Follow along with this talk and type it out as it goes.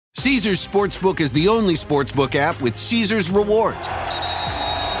Caesars Sportsbook is the only sportsbook app with Caesars Rewards.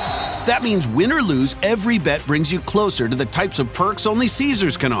 That means win or lose, every bet brings you closer to the types of perks only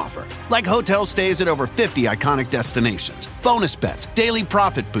Caesars can offer. Like hotel stays at over 50 iconic destinations, bonus bets, daily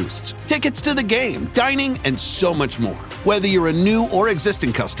profit boosts, tickets to the game, dining, and so much more. Whether you're a new or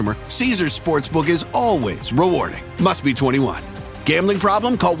existing customer, Caesars Sportsbook is always rewarding. Must be 21. Gambling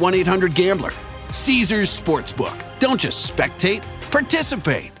problem? Call 1-800-GAMBLER. Caesars Sportsbook. Don't just spectate,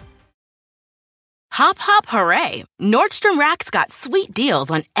 participate. Hop, hop, hooray! Nordstrom Rack's got sweet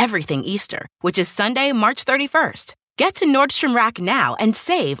deals on everything Easter, which is Sunday, March 31st. Get to Nordstrom Rack now and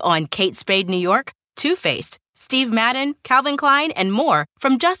save on Kate Spade New York, Too Faced, Steve Madden, Calvin Klein, and more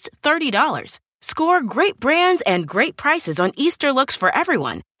from just $30. Score great brands and great prices on Easter looks for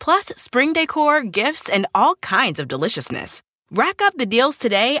everyone, plus spring decor, gifts, and all kinds of deliciousness. Rack up the deals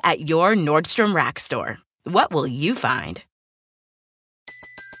today at your Nordstrom Rack store. What will you find?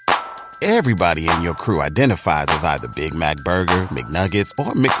 Everybody in your crew identifies as either Big Mac Burger, McNuggets,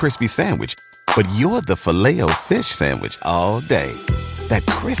 or McCrispy Sandwich. But you're the Filet-O-Fish Sandwich all day. That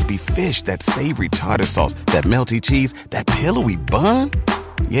crispy fish, that savory tartar sauce, that melty cheese, that pillowy bun.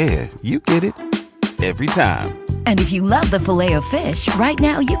 Yeah, you get it. Every time. And if you love the Filet-O-Fish, right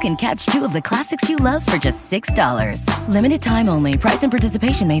now you can catch two of the classics you love for just $6. Limited time only. Price and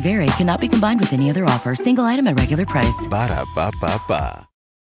participation may vary. Cannot be combined with any other offer. Single item at regular price. Ba-da-ba-ba-ba.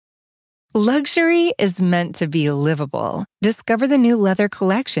 Luxury is meant to be livable. Discover the new leather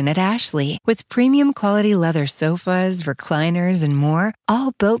collection at Ashley with premium quality leather sofas, recliners, and more,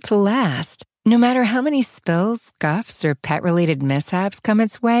 all built to last. No matter how many spills, scuffs, or pet-related mishaps come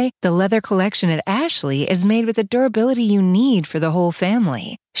its way, the leather collection at Ashley is made with the durability you need for the whole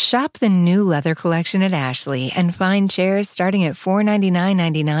family. Shop the new leather collection at Ashley and find chairs starting at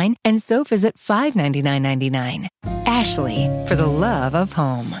 $499.99 and sofas at $599.99. Ashley, for the love of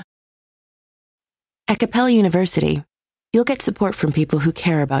home. At Capella University, you'll get support from people who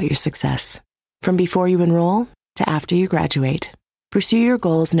care about your success. From before you enroll to after you graduate, pursue your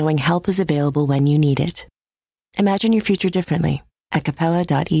goals knowing help is available when you need it. Imagine your future differently at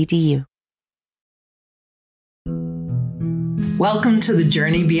capella.edu. Welcome to the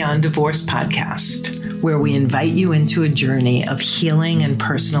Journey Beyond Divorce podcast, where we invite you into a journey of healing and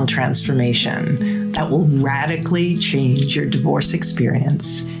personal transformation that will radically change your divorce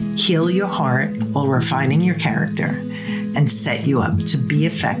experience, heal your heart while refining your character, and set you up to be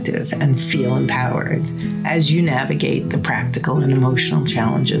effective and feel empowered as you navigate the practical and emotional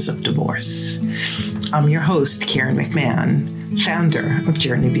challenges of divorce. I'm your host, Karen McMahon, founder of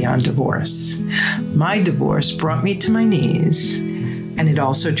Journey Beyond Divorce. My divorce brought me to my knees, and it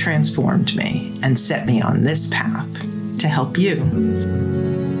also transformed me and set me on this path to help you.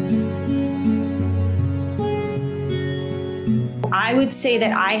 I would say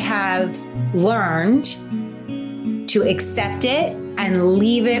that I have learned to accept it and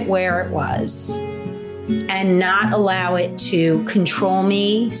leave it where it was and not allow it to control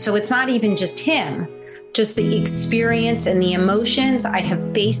me. So it's not even just him, just the experience and the emotions. I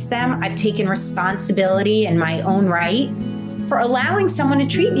have faced them. I've taken responsibility in my own right for allowing someone to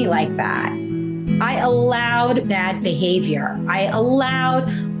treat me like that. I allowed bad behavior. I allowed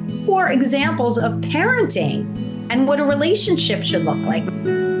poor examples of parenting and what a relationship should look like.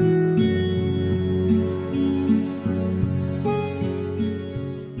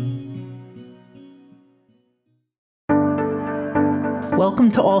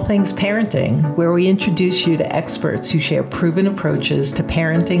 Welcome to All Things Parenting, where we introduce you to experts who share proven approaches to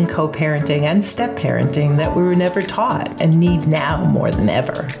parenting, co-parenting, and step-parenting that we were never taught and need now more than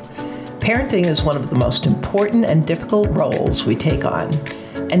ever. Parenting is one of the most important and difficult roles we take on.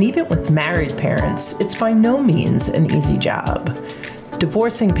 And even with married parents, it's by no means an easy job.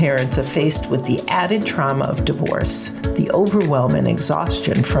 Divorcing parents are faced with the added trauma of divorce, the overwhelming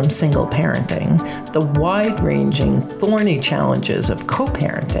exhaustion from single parenting, the wide-ranging, thorny challenges of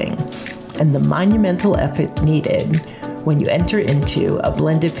co-parenting, and the monumental effort needed when you enter into a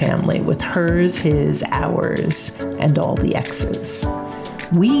blended family with hers, his, ours, and all the exes.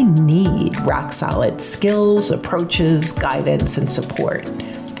 We need rock-solid skills, approaches, guidance, and support.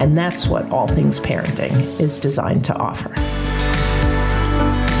 And that's what All Things Parenting is designed to offer.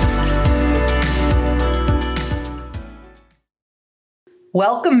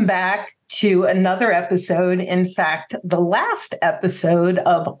 Welcome back to another episode. In fact, the last episode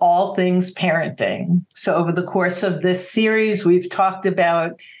of All Things Parenting. So over the course of this series, we've talked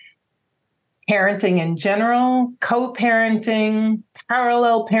about parenting in general, co-parenting,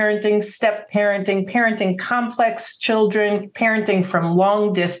 parallel parenting, step parenting, parenting complex children, parenting from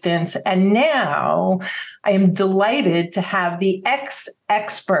long distance. And now I am delighted to have the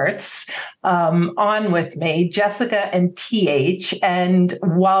ExExperts on with me, Jessica and TH. And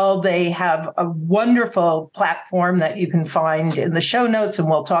while they have a wonderful platform that you can find in the show notes and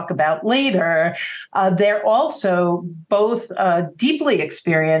we'll talk about later, they're also both deeply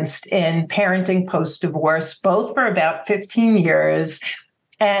experienced in parenting post-divorce, both for about 15 years.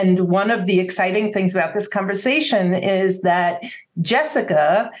 And one of the exciting things about this conversation is that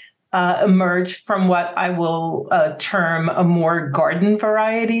Jessica emerged from what I will term a more garden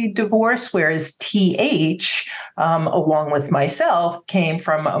variety divorce, whereas TH, along with myself, came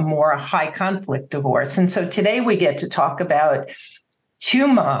from a more high conflict divorce. And so today we get to talk about two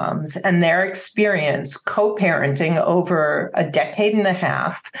moms and their experience co-parenting over a decade and a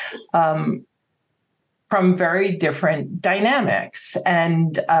half from very different dynamics.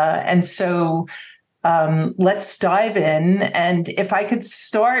 And so let's dive in. And if I could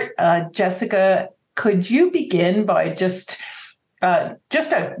start, Jessica, could you begin by just a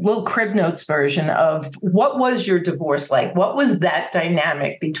little crib notes version of what was your divorce like? What was that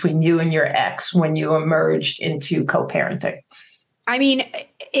dynamic between you and your ex when you emerged into co-parenting? I mean,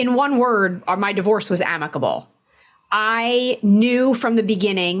 in one word, my divorce was amicable. I knew from the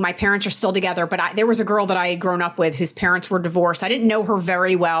beginning, my parents are still together, but there was a girl that I had grown up with whose parents were divorced. I didn't know her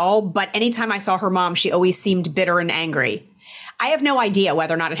very well, but anytime I saw her mom, she always seemed bitter and angry. I have no idea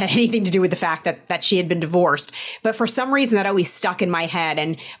whether or not it had anything to do with the fact that she had been divorced, but for some reason that always stuck in my head.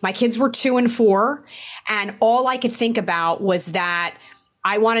 And my kids were 2 and 4, and all I could think about was that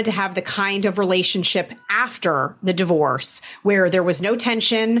I wanted to have the kind of relationship after the divorce where there was no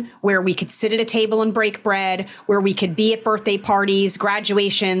tension, where we could sit at a table and break bread, where we could be at birthday parties,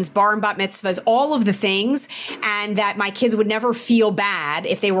 graduations, bar and bat mitzvahs, all of the things, and that my kids would never feel bad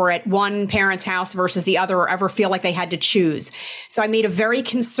if they were at one parent's house versus the other or ever feel like they had to choose. So I made a very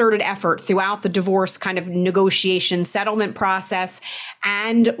concerted effort throughout the divorce kind of negotiation settlement process.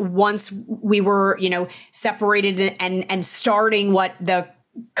 And once we were, separated and starting what the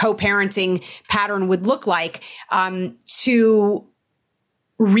co-parenting pattern would look like, to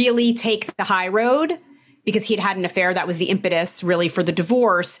really take the high road, because he'd had an affair. That was the impetus really for the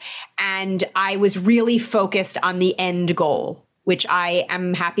divorce. And I was really focused on the end goal, which I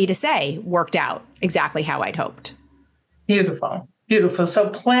am happy to say worked out exactly how I'd hoped. Beautiful. Beautiful. So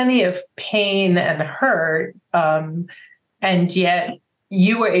plenty of pain and hurt. And yet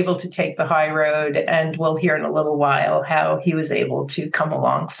you were able to take the high road, and we'll hear in a little while how he was able to come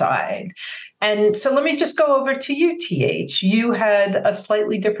alongside. And so let me just go over to you, TH. You had a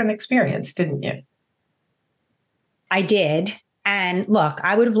slightly different experience, didn't you? I did. And look,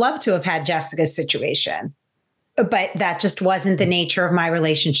 I would have loved to have had Jessica's situation, but that just wasn't the nature of my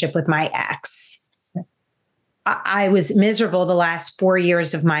relationship with my ex. I was miserable the last 4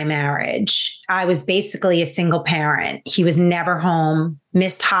 years of my marriage. I was basically a single parent. He was never home,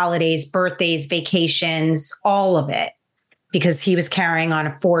 missed holidays, birthdays, vacations, all of it, because he was carrying on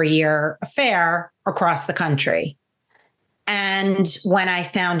a 4-year affair across the country. And when I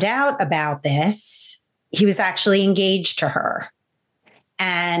found out about this, he was actually engaged to her.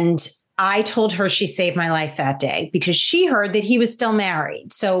 And I told her she saved my life that day because she heard that he was still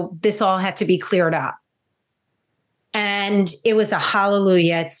married. So this all had to be cleared up. And it was a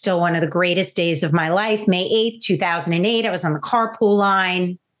hallelujah. It's still one of the greatest days of my life. May 8th, 2008, I was on the carpool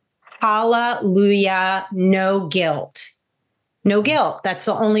line. Hallelujah. No guilt. No guilt. That's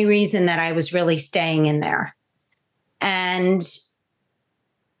the only reason that I was really staying in there. And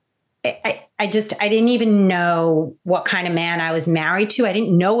I didn't even know what kind of man I was married to. I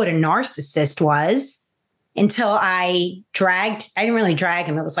didn't know what a narcissist was until I didn't really drag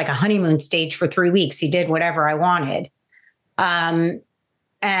him. It was like a honeymoon stage for 3 weeks. He did whatever I wanted. And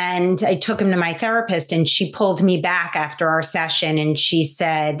I took him to my therapist, and she pulled me back after our session. And she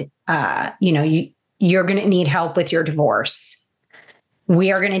said, you're going to need help with your divorce.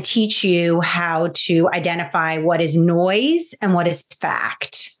 We are going to teach you how to identify what is noise and what is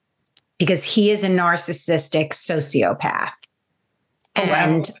fact, because he is a narcissistic sociopath. Oh, wow.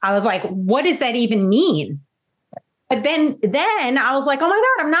 And I was like, what does that even mean? But then I was like, oh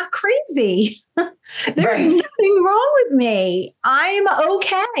my God, I'm not crazy. There's nothing wrong with me. I'm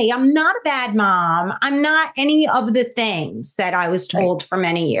okay. I'm not a bad mom. I'm not any of the things that I was told for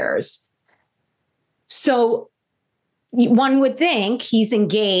many years. So one would think he's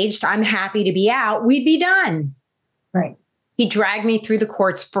engaged. I'm happy to be out. We'd be done. Right. He dragged me through the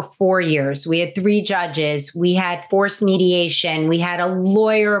courts for 4 years. We had 3 judges. We had forced mediation. We had a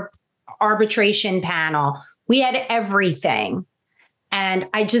lawyer arbitration panel. We had everything. And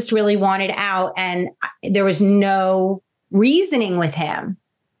I just really wanted out. And there was no reasoning with him.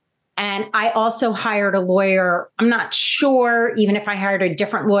 And I also hired a lawyer. I'm not sure, even if I hired a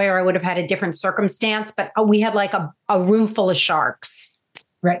different lawyer, I would have had a different circumstance, but we had like a room full of sharks.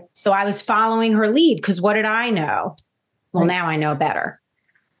 Right. So I was following her lead because what did I know? Well, now I know better.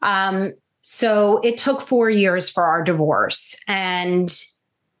 So it took 4 years for our divorce. And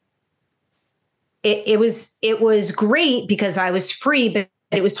it was great because I was free, but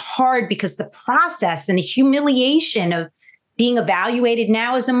it was hard because the process and the humiliation of being evaluated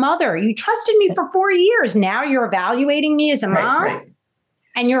now as a mother. You trusted me for 4 years. Now you're evaluating me as a mom,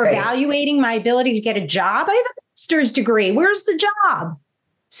 and you're evaluating my ability to get a job. I have a master's degree. Where's the job?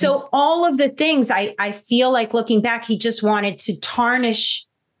 So all of the things I feel like looking back, he just wanted to tarnish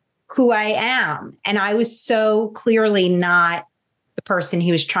who I am. And I was so clearly not the person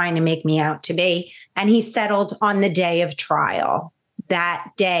he was trying to make me out to be. And he settled on the day of trial.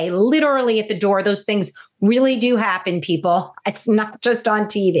 That day, literally at the door. Those things really do happen, people. It's not just on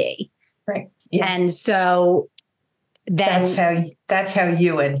TV. Right. Yeah. And so then that's how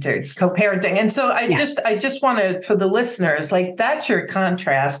you entered co-parenting. And so I just wanted, for the listeners, like, that's your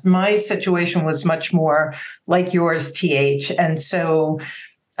contrast. My situation was much more like yours, TH. And so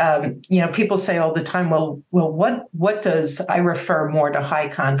people say all the time, well, what does, I refer more to high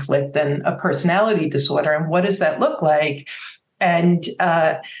conflict than a personality disorder. And what does that look like? And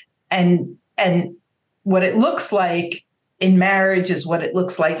what it looks like in marriage is what it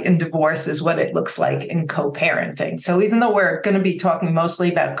looks like in divorce is what it looks like in co-parenting. So even though we're going to be talking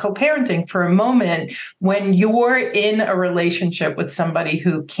mostly about co-parenting for a moment, when you're in a relationship with somebody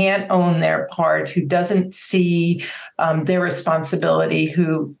who can't own their part, who doesn't see their responsibility,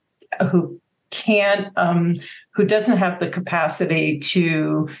 who doesn't have the capacity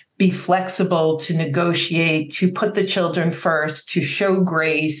to be flexible, to negotiate, to put the children first, to show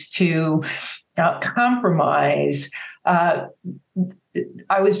grace, to compromise. I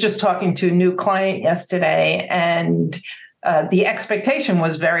was just talking to a new client yesterday, and the expectation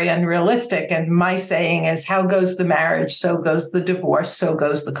was very unrealistic. And my saying is, how goes the marriage, so goes the divorce, so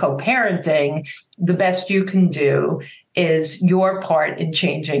goes the co-parenting. The best you can do is your part in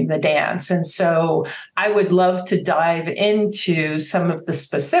changing the dance. And so I would love to dive into some of the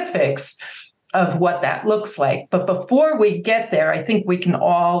specifics of what that looks like. But before we get there, I think we can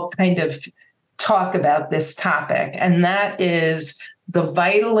all kind of talk about this topic. And that is the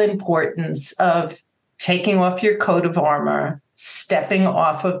vital importance of taking off your coat of armor, stepping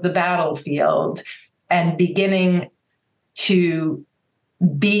off of the battlefield, and beginning to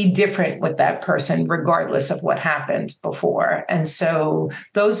be different with that person, regardless of what happened before. And so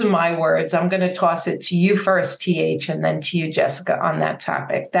those are my words. I'm going to toss it to you first, TH, and then to you, Jessica, on that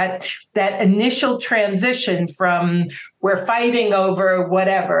topic. That initial transition from we're fighting over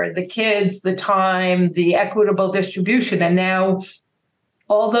whatever, the kids, the time, the equitable distribution, and now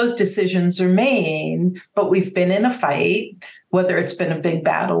all those decisions are made, but we've been in a fight, whether it's been a big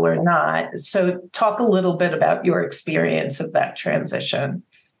battle or not. So talk a little bit about your experience of that transition.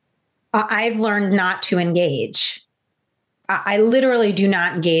 I've learned not to engage. I literally do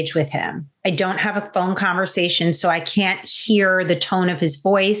not engage with him. I don't have a phone conversation, so I can't hear the tone of his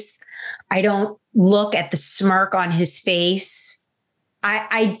voice. I don't look at the smirk on his face.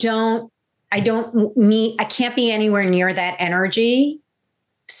 I can't be anywhere near that energy.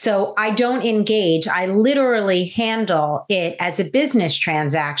 So I don't engage. I literally handle it as a business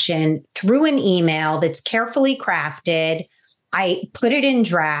transaction through an email that's carefully crafted. I put it in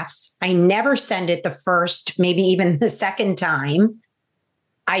drafts. I never send it the first, maybe even the second time.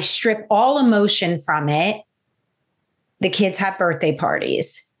 I strip all emotion from it. The kids have birthday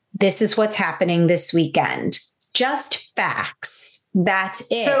parties. This is what's happening this weekend. Just facts. That's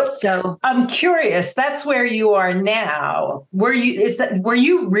it. So I'm curious, that's where you are now. Were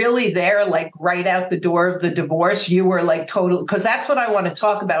you really there, like right out the door of the divorce? You were like total, because that's what I want to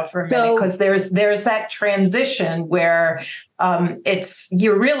talk about for a minute, because there's that transition where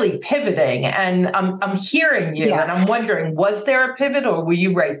you're really pivoting, and I'm hearing you and I'm wondering, was there a pivot or were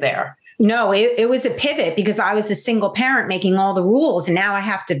you right there? No, it was a pivot because I was a single parent making all the rules, and now I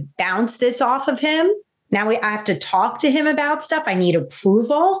have to bounce this off of him. Now I have to talk to him about stuff. I need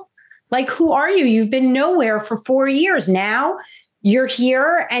approval. Like, who are you? You've been nowhere for 4 years. Now you're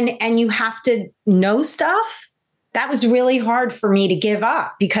here and you have to know stuff. That was really hard for me to give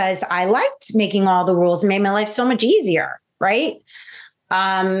up because I liked making all the rules and made my life so much easier. Right.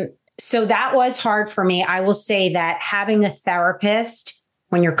 So that was hard for me. I will say that having a therapist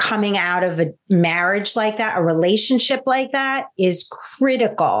when you're coming out of a marriage like that, a relationship like that, is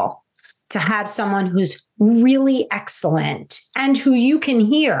critical. to have someone who's really excellent and who you can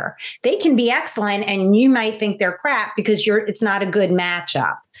hear. They can be excellent and you might think they're crap because it's not a good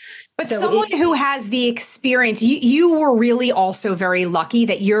matchup. But so someone who has the experience, you were really also very lucky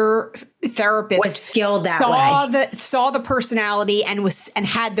that your therapist was skilled that saw the personality and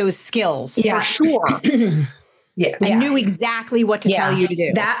had those skills for sure. And knew exactly what to tell you to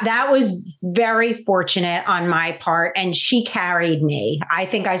do. That was very fortunate on my part. And she carried me. I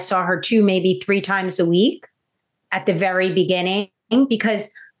think I saw her 2, maybe 3 times a week at the very beginning,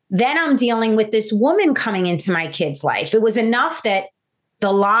 because then I'm dealing with this woman coming into my kid's life. It was enough that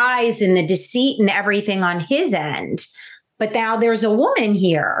the lies and the deceit and everything on his end. But now there's a woman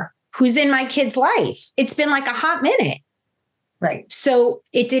here who's in my kid's life. It's been like a hot minute. Right. So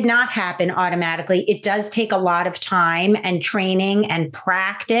it did not happen automatically. It does take a lot of time and training and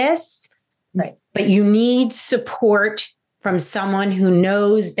practice. Right. But you need support from someone who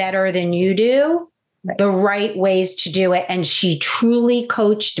knows better than you do the right ways to do it. And she truly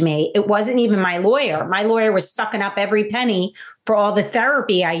coached me. It wasn't even my lawyer. My lawyer was sucking up every penny for all the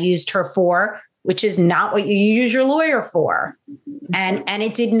therapy I used her for, which is not what you use your lawyer for. And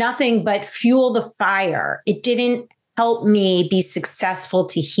it did nothing but fuel the fire. It didn't help me be successful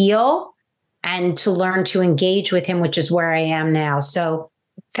to heal and to learn to engage with him, which is where I am now. So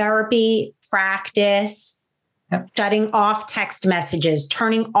therapy, practice, shutting off text messages,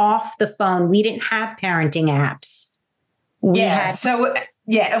 turning off the phone. We didn't have parenting apps.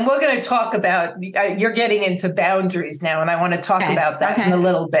 And we're going to talk about, you're getting into boundaries now, and I want to talk about that in a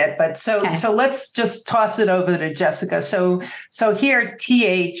little bit. But so let's just toss it over to Jessica. So here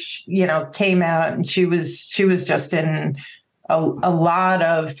TH, came out, and she was just in a lot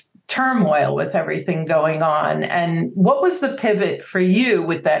of turmoil with everything going on. And what was the pivot for you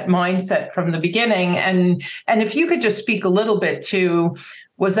with that mindset from the beginning? And if you could just speak a little bit to,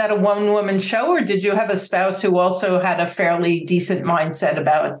 was that a one-woman show, or did you have a spouse who also had a fairly decent mindset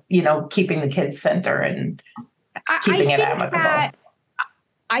about, keeping the kids center and keeping it amicable?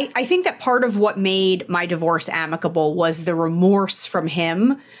 I think that part of what made my divorce amicable was the remorse from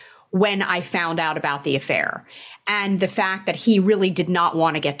him when I found out about the affair, and the fact that he really did not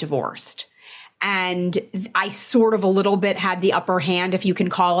want to get divorced. And I sort of a little bit had the upper hand, if you can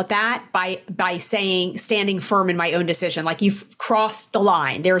call it that, by standing firm in my own decision. Like, you've crossed the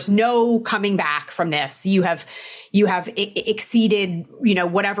line. There's no coming back from this. You have exceeded,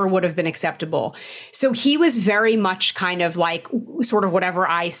 whatever would have been acceptable. So he was very much kind of like, sort of whatever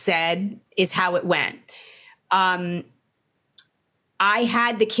I said is how it went. I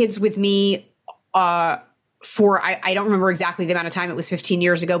had the kids with me, for, I don't remember exactly the amount of time. It was 15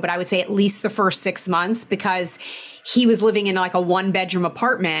 years ago, but I would say at least the first 6 months, because he was living in like a 1-bedroom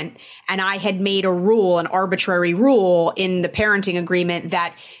apartment, and I had made an arbitrary rule in the parenting agreement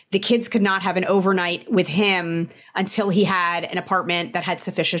that the kids could not have an overnight with him until he had an apartment that had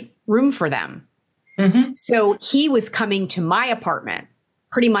sufficient room for them. Mm-hmm. So he was coming to my apartment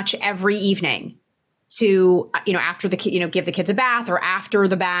pretty much every evening to, after the kid, give the kids a bath, or after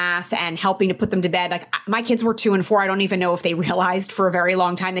the bath, and helping to put them to bed. Like, my kids were 2 and 4. I don't even know if they realized for a very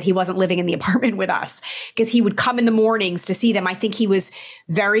long time that he wasn't living in the apartment with us, because he would come in the mornings to see them. I think he was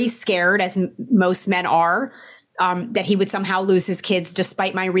very scared, as most men are, that he would somehow lose his kids,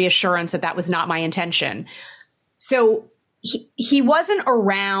 despite my reassurance that was not my intention. So he wasn't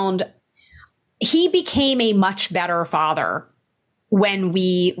around. He became a much better father when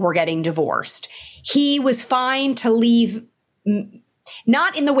we were getting divorced. He was fine to leave,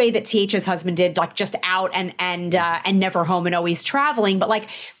 not in the way that TH's husband did, like just out and never home and always traveling. But like,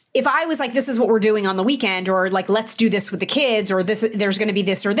 if I was like, this is what we're doing on the weekend, or like, let's do this with the kids, or this, there's going to be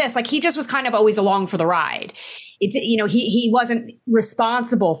this or this, like, he just was kind of always along for the ride. He wasn't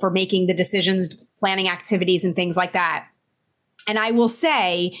responsible for making the decisions, planning activities and things like that. And I will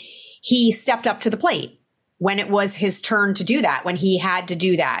say, he stepped up to the plate when it was his turn to do that, when he had to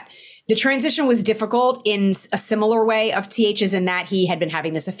do that. The transition was difficult in a similar way of TH's, in that he had been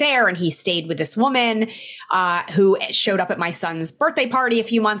having this affair, and he stayed with this woman who showed up at my son's birthday party a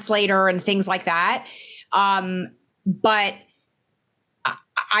few months later and things like that. But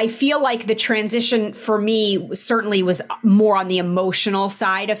I feel like the transition for me certainly was more on the emotional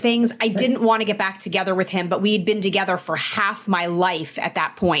side of things. I didn't want to get back together with him, but we had been together for half my life at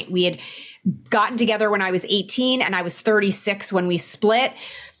that point. We had gotten together when I was 18 and I was 36 when we split.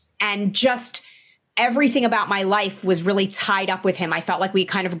 And just everything about my life was really tied up with him. I felt like we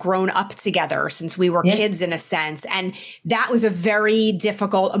kind of grown up together since we were kids, in a sense. And that was a very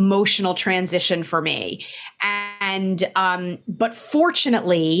difficult emotional transition for me. And, but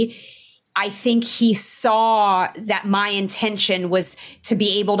fortunately, I think he saw that my intention was to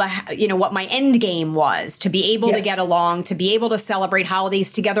be able to, what my end game was, to be able to get along, to be able to celebrate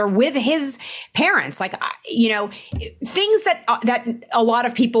holidays together with his parents. Like, things that a lot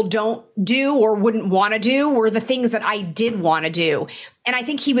of people don't do or wouldn't want to do were the things that I did want to do. And I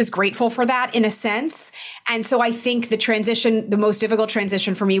think he was grateful for that in a sense. And so I think the most difficult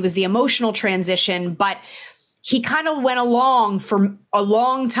transition for me was the emotional transition, but he kind of went along for a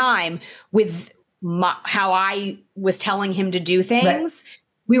long time with how I was telling him to do things. Right.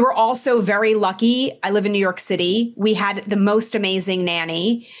 We were also very lucky. I live in New York City. We had the most amazing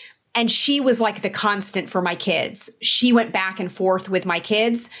nanny, and she was like the constant for my kids. She went back and forth with my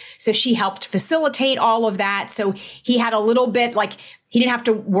kids. So she helped facilitate all of that. So he had a little bit, like, he didn't have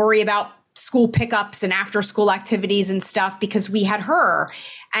to worry about school pickups and after school activities and stuff because we had her.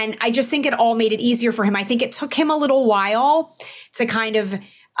 And I just think it all made it easier for him. I think it took him a little while to kind of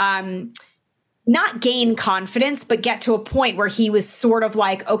not gain confidence, but get to a point where he was sort of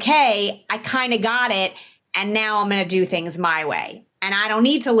like, okay, I kind of got it. And now I'm going to do things my way. And I don't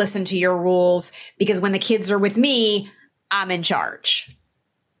need to listen to your rules because when the kids are with me, I'm in charge.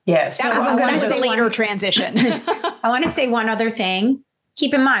 Yes. That was a later transition. I want to say one other thing.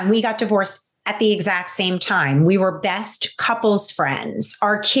 Keep in mind, we got divorced at the exact same time. We were best couples friends.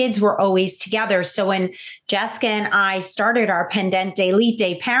 Our kids were always together. So when Jessica and I started our Pendente Elite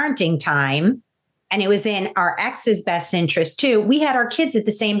Day parenting time, and it was in our ex's best interest too, we had our kids at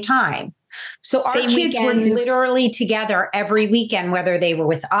the same time. So our kids were literally together every weekend, whether they were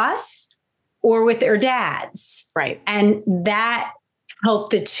with us or with their dads. Right. And that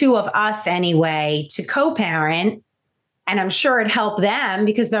helped the two of us anyway to co-parent. And I'm sure it helped them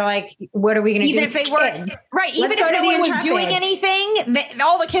because they're like, what are we going to do? Even if they were right. Even if no one was doing anything,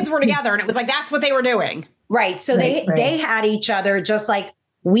 all the kids were together. And it was like, that's what they were doing. Right. So they had each other just like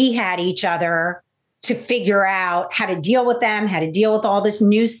we had each other to figure out how to deal with them, how to deal with all this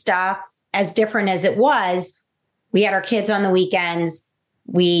new stuff, as different as it was. We had our kids on the weekends.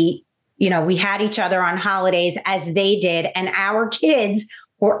 We had each other on holidays as they did. And our kids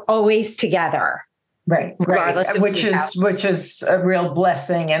were always together. Right. Regardless of which is a real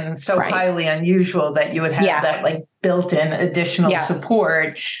blessing and so highly unusual that you would have that like built-in additional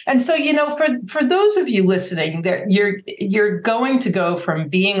support. And so, for those of you listening, that you're going to go from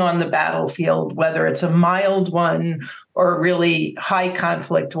being on the battlefield, whether it's a mild one or a really high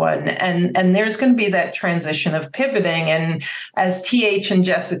conflict one, and there's going to be that transition of pivoting. And as TH and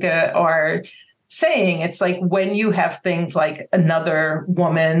Jessica are saying, it's like when you have things like another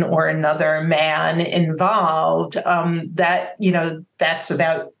woman or another man involved, that's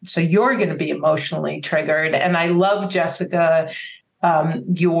about, so you're going to be emotionally triggered. And I love, Jessica,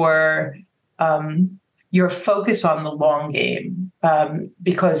 your focus on the long game,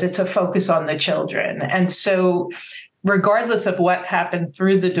 because it's a focus on the children. And so regardless of what happened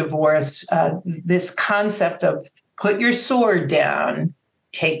through the divorce, this concept of put your sword down,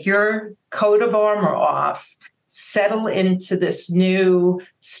 take your coat of armor off, settle into this new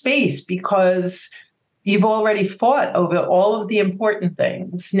space because you've already fought over all of the important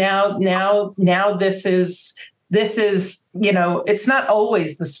things. Now this is, it's not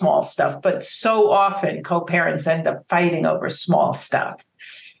always the small stuff, but so often co-parents end up fighting over small stuff.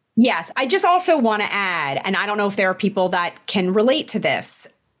 Yes. I just also want to add, and I don't know if there are people that can relate to this.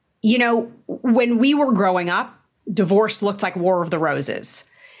 When we were growing up, divorce looked like War of the Roses.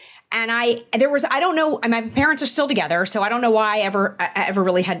 And I don't know, my parents are still together, so I don't know why I ever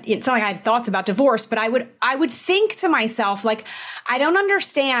really had, it's not like I had thoughts about divorce, but I would think to myself, like, I don't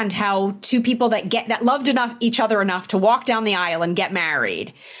understand how two people that loved each other enough to walk down the aisle and get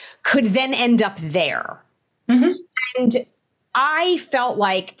married could then end up there. Mm-hmm. And I felt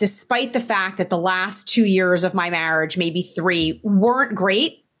like, despite the fact that the last 2 years of my marriage, maybe 3, weren't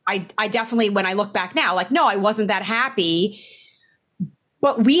great, I definitely, when I look back now, like, no, I wasn't that happy.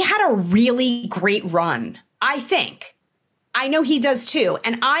 But we had a really great run, I think. I know he does too.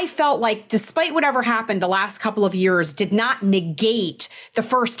 And I felt like, despite whatever happened the last couple of years, did not negate the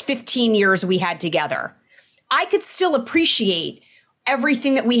first 15 years we had together. I could still appreciate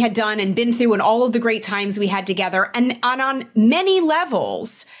everything that we had done and been through and all of the great times we had together. And on many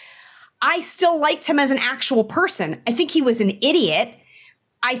levels, I still liked him as an actual person. I think he was an idiot.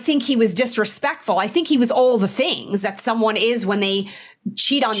 I think he was disrespectful. I think he was all the things that someone is when they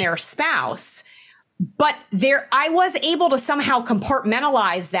cheat on their spouse. But I was able to somehow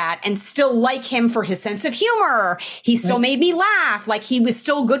compartmentalize that and still like him for his sense of humor. He still made me laugh. Like, he was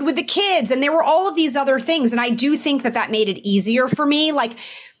still good with the kids. And there were all of these other things. And I do think that made it easier for me. Like,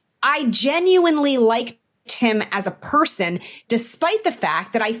 I genuinely liked liked him as a person, despite the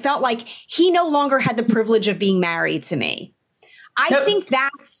fact that I felt like he no longer had the privilege of being married to me. I think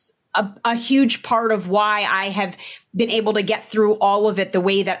that's a huge part of why I have been able to get through all of it the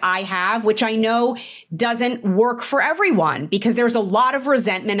way that I have, which I know doesn't work for everyone, because there's a lot of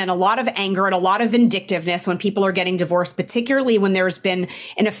resentment and a lot of anger and a lot of vindictiveness when people are getting divorced, particularly when there's been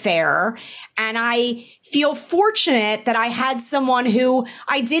an affair. And I feel fortunate that I had someone who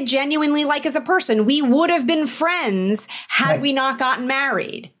I did genuinely like as a person. We would have been friends had we not gotten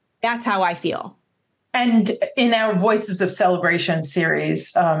married. That's how I feel. And in our Voices of Celebration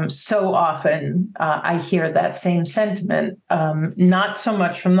series, so often I hear that same sentiment, not so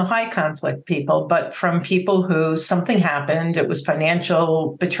much from the high conflict people, but from people who something happened. It was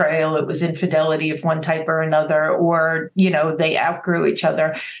financial betrayal. It was infidelity of one type or another, or, they outgrew each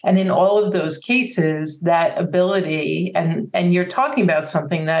other. And in all of those cases, that ability, and you're talking about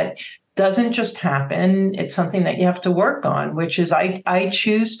something that doesn't just happen. It's something that you have to work on, which is I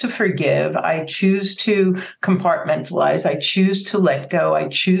choose to forgive. I choose to compartmentalize. I choose to let go. I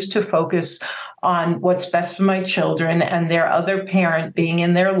choose to focus on what's best for my children and their other parent being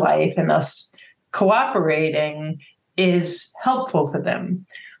in their life, and us cooperating is helpful for them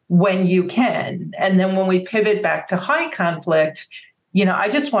when you can. And then when we pivot back to high conflict, I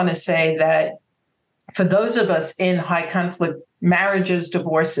just want to say that for those of us in high conflict marriages,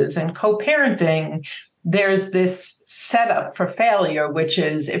 divorces, and co-parenting, there's this setup for failure, which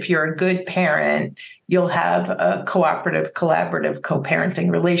is if you're a good parent, you'll have a cooperative, collaborative co-parenting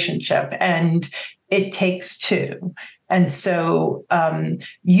relationship, and it takes two. And so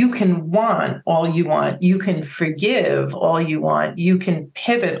you can want all you want, you can forgive all you want, you can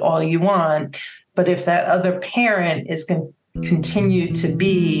pivot all you want, but if that other parent is going to continue to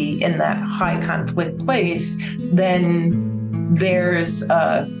be in that high conflict place, then there's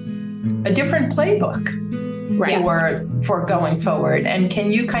a different playbook for going forward. And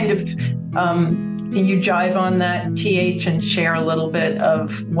can you kind of, can you jive on that, TH, and share a little bit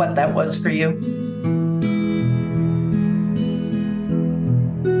of what that was for you?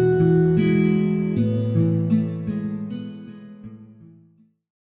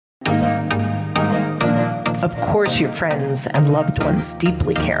 Of course, your friends and loved ones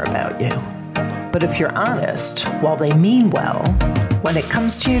deeply care about you. But if you're honest, while they mean well, when it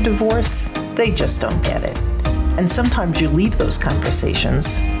comes to your divorce, they just don't get it. And sometimes you leave those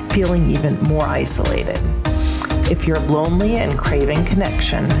conversations feeling even more isolated. If you're lonely and craving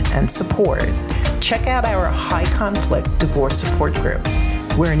connection and support, check out our High Conflict Divorce Support Group.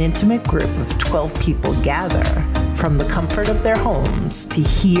 We're an intimate group of 12 people gather from the comfort of their homes to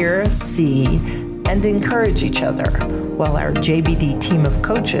hear, see, and encourage each other, while our JBD team of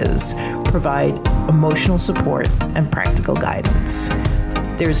coaches provide emotional support and practical guidance.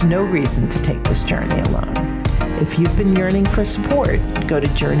 There's no reason to take this journey alone. If you've been yearning for support, go to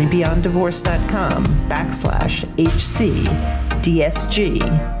journeybeyonddivorce.com/HCDSG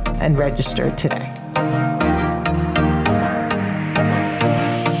and register today.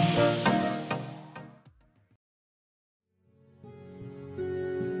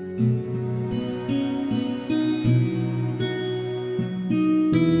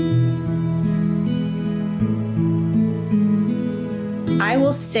 I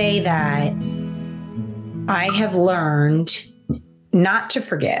will say that I have learned not to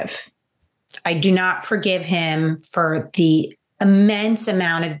forgive. I do not forgive him for the immense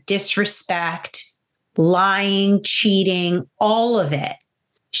amount of disrespect, lying, cheating, all of it.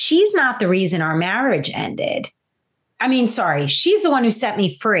 She's not the reason our marriage ended. She's the one who set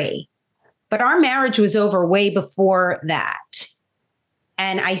me free. But our marriage was over way before that.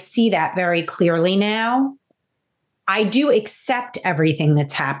 And I see that very clearly now. I do accept everything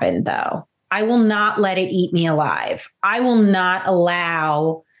that's happened, though. I will not let it eat me alive. I will not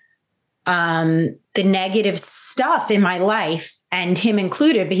allow the negative stuff in my life, and him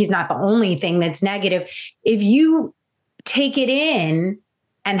included, but he's not the only thing that's negative. If you take it in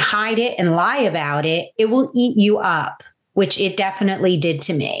and hide it and lie about it, it will eat you up, which it definitely did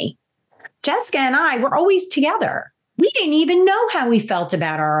to me. Jessica and I were always together. We didn't even know how we felt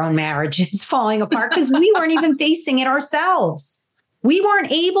about our own marriages falling apart because we weren't even facing it ourselves. We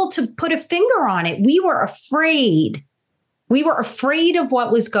weren't able to put a finger on it. We were afraid. We were afraid of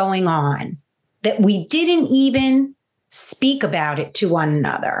what was going on, that we didn't even speak about it to one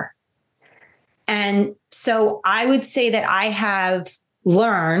another. And so I would say that I have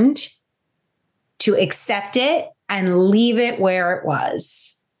learned to accept it and leave it where it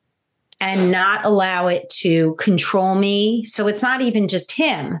was and not allow it to control me. So it's not even just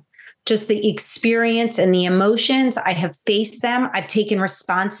him, just the experience and the emotions. I have faced them. I've taken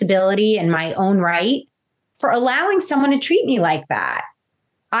responsibility in my own right for allowing someone to treat me like that.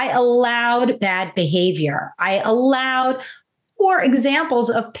 I allowed bad behavior. I allowed poor examples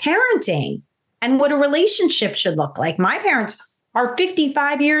of parenting and what a relationship should look like. My parents are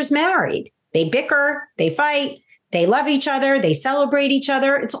 55 years married. They bicker, they fight, they love each other, they celebrate each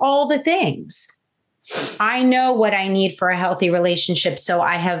other. It's all the things. I know what I need for a healthy relationship. So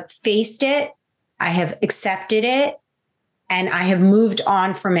I have faced it, I have accepted it, and I have moved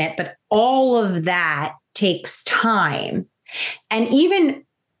on from it. But all of that takes time. And even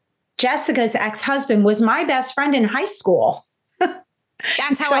Jessica's ex-husband was my best friend in high school.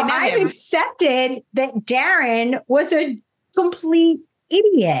 That's how I met him. I accepted that Darren was a complete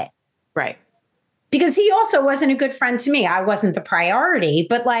idiot. Right. Because he also wasn't a good friend to me. I wasn't the priority,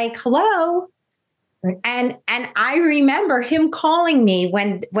 but like, hello. Right. And I remember him calling me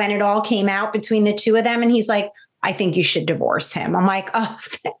when it all came out between the two of them. And he's like, I think you should divorce him. I'm like, oh,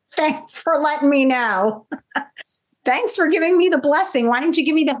 thanks for letting me know. Thanks for giving me the blessing. Why didn't you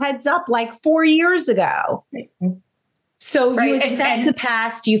give me the heads up like 4 years ago? So you accept the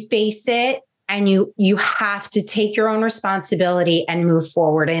past, you face it, and you have to take your own responsibility and move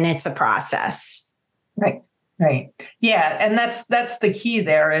forward. And it's a process. Right. Right. Yeah. And that's the key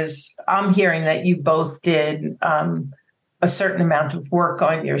there is I'm hearing that you both did a certain amount of work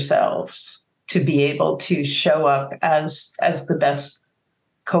on yourselves to be able to show up as the best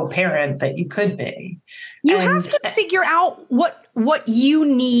co-parent that you could be. You have to figure out what you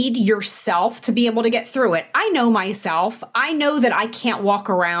need yourself to be able to get through it. I know myself. I know that I can't walk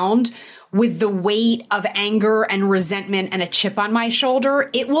around with the weight of anger and resentment and a chip on my shoulder.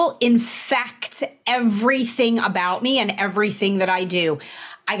 It will infect everything about me and everything that I do.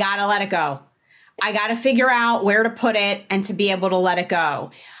 I got to let it go. I got to figure out where to put it and to be able to let it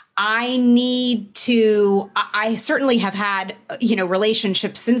go. I certainly have had,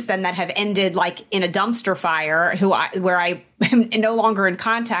 relationships since then that have ended like in a dumpster fire where I am no longer in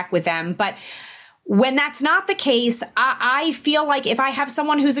contact with them. But when that's not the case, I feel like if I have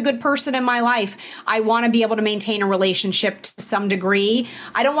someone who's a good person in my life, I want to be able to maintain a relationship to some degree.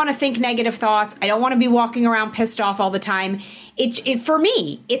 I don't want to think negative thoughts. I don't want to be walking around pissed off all the time. For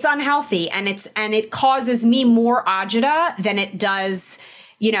me, it's unhealthy and it causes me more agita than it does,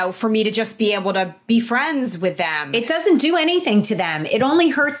 for me to just be able to be friends with them. It doesn't do anything to them. It only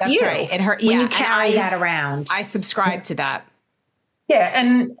hurts you. That's right. It hurts when you carry that around. I subscribe to that. Yeah,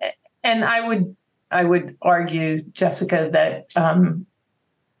 and I would argue, Jessica, that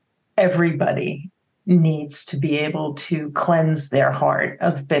everybody needs to be able to cleanse their heart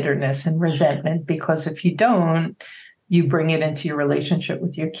of bitterness and resentment, because if you don't, you bring it into your relationship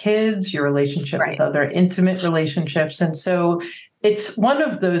with your kids, your relationship with other intimate relationships. And so it's one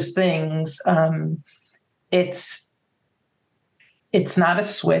of those things. It's not a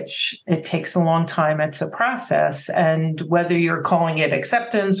switch. It takes a long time. It's a process. And whether you're calling it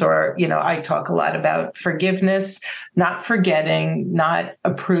acceptance or, I talk a lot about forgiveness, not forgetting, not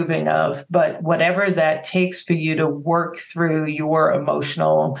approving of, but whatever that takes for you to work through your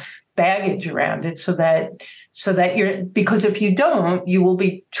emotional baggage around it so that you're, because if you don't, you will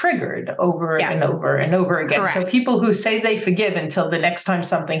be triggered over and over and over again. Correct. So people who say they forgive until the next time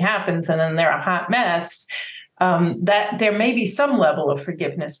something happens and then they're a hot mess, that there may be some level of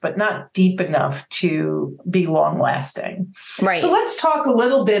forgiveness, but not deep enough to be long lasting. Right. So let's talk a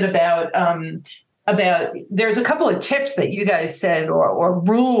little bit about there's a couple of tips that you guys said or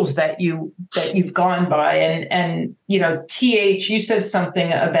rules that you've gone by. And TH, you said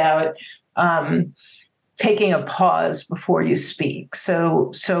something about taking a pause before you speak.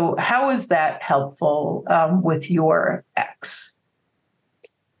 So how is that helpful with your ex?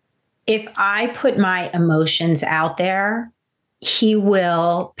 If I put my emotions out there, he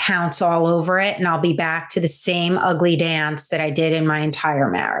will pounce all over it and I'll be back to the same ugly dance that I did in my entire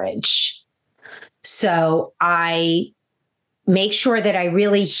marriage. So I make sure that I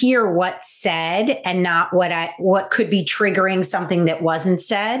really hear what's said and not what could be triggering something that wasn't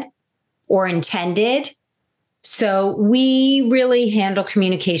said or intended. So we really handle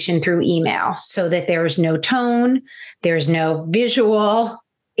communication through email so that there's no tone, there's no visual.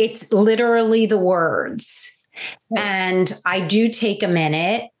 It's literally the words. And I do take a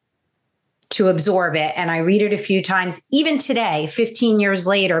minute to absorb it. And I read it a few times, even today, 15 years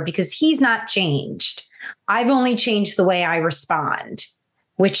later, because he's not changed. I've only changed the way I respond,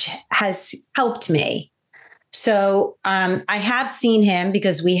 which has helped me. So I have seen him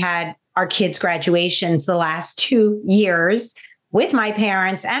because we had our kids' graduations the last 2 years with my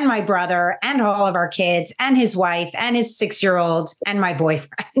parents and my brother and all of our kids and his wife and his 6-year-old and my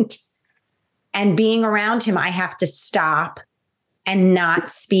boyfriend. And being around him, I have to stop and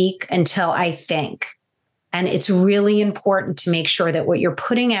not speak until I think. And it's really important to make sure that what you're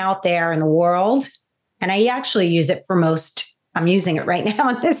putting out there in the world, and I actually use it for I'm using it right now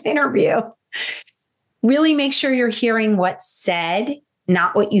in this interview, really make sure you're hearing what's said,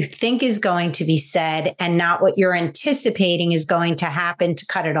 not what you think is going to be said, and not what you're anticipating is going to happen to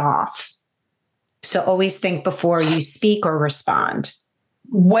cut it off. So always think before you speak or respond.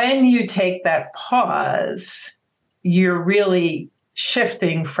 When you take that pause, you're really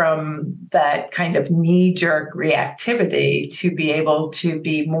shifting from that kind of knee-jerk reactivity to be able to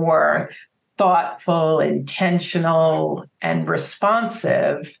be more thoughtful, intentional, and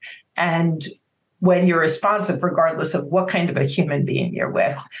responsive. And when you're responsive, regardless of what kind of a human being you're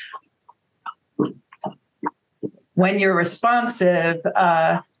with, when you're responsive,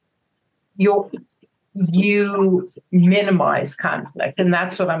 you minimize conflict. And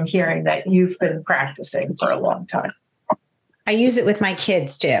that's what I'm hearing that you've been practicing for a long time. I use it with my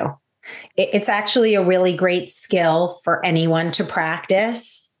kids too. It's actually a really great skill for anyone to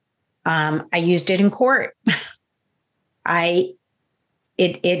practice. I used it in court. I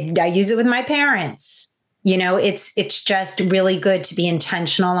use it with my parents. It's just really good to be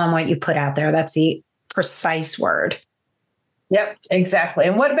intentional on what you put out there. That's the precise word. Yep, exactly.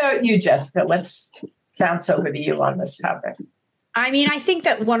 And what about you, Jessica? Let's bounce over to you on this topic. I mean, I think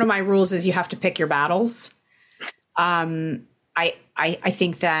that one of my rules is you have to pick your battles. I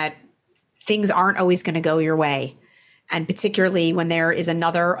think that things aren't always going to go your way. And particularly when there is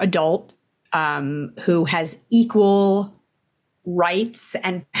another adult who has equal rights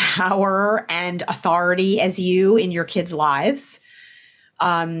and power and authority as you in your kids' lives.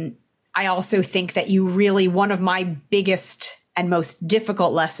 I also think that one of my biggest and most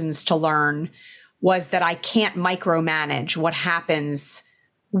difficult lessons to learn was that I can't micromanage what happens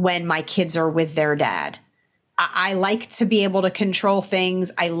when my kids are with their dad. I like to be able to control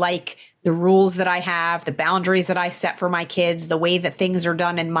things. I like the rules that I have, the boundaries that I set for my kids, the way that things are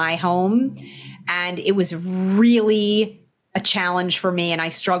done in my home. And it was really a challenge for me. And I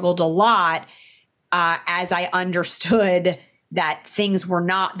struggled a lot as I understood that things were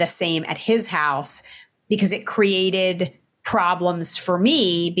not the same at his house, because it created problems for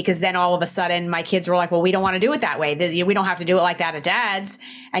me, because then all of a sudden my kids were like, well, we don't want to do it that way. We don't have to do it like that at dad's.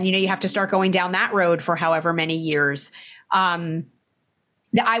 And, you have to start going down that road for however many years.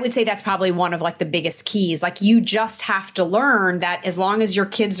 I would say that's probably one of the biggest keys. You just have to learn that as long as your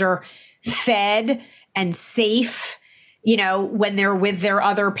kids are fed and safe, when they're with their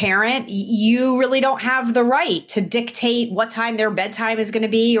other parent, you really don't have the right to dictate what time their bedtime is going to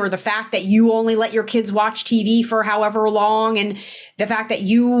be, or the fact that you only let your kids watch TV for however long, and the fact that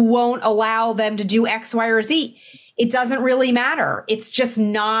you won't allow them to do X, Y, or Z. It doesn't really matter. It's just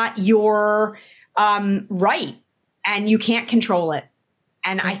not your right, and you can't control it.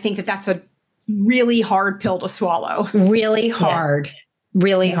 And I think that that's a really hard pill to swallow. Really hard. Yeah.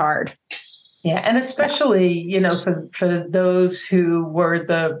 Really hard. Yeah. And especially, for those who were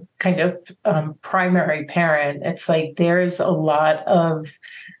the kind of primary parent, it's there's a lot of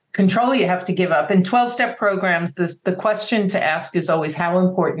control you have to give up. In 12-step programs, the question to ask is always, how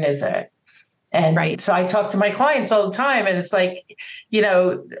important is it? And so I talk to my clients all the time, and it's my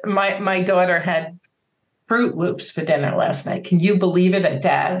daughter had Fruit Loops for dinner last night. Can you believe it, at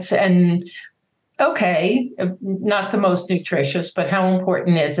dad's? And okay, not the most nutritious, but how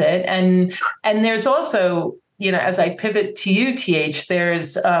important is it? And there's also, as I pivot to you, TH,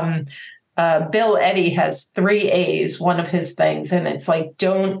 there's Bill Eddy has 3 A's, one of his things, and it's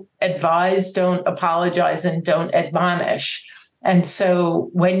don't advise, don't apologize, and don't admonish. And so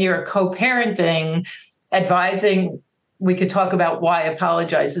when you're co-parenting, advising, we could talk about why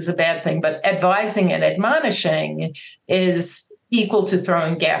apologize is a bad thing, but advising and admonishing is equal to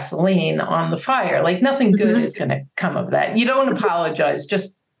throwing gasoline on the fire. Nothing good is going to come of that. You don't apologize,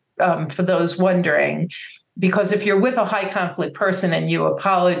 just for those wondering, because if you're with a high conflict person and you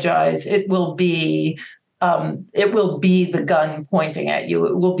apologize, it will be the gun pointing at you.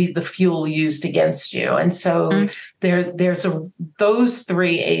 It will be the fuel used against you. And so those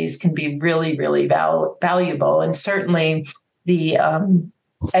 3 A's can be really, really valuable. And certainly the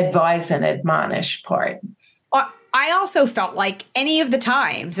advise and admonish part. I also felt like any of the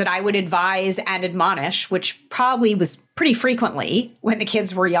times that I would advise and admonish, which probably was pretty frequently when the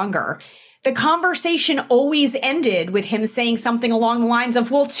kids were younger, the conversation always ended with him saying something along the lines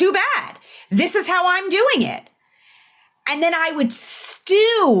of, well, too bad. This is how I'm doing it. And then I would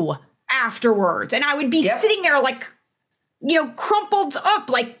stew afterwards, and I would be sitting there crumpled up,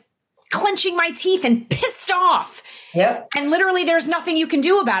 clenching my teeth and pissed off. Yep. And literally there's nothing you can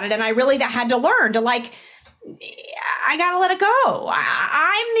do about it. And I really had to learn to I gotta let it go.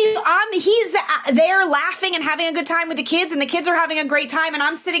 He's there laughing and having a good time with the kids, and the kids are having a great time, and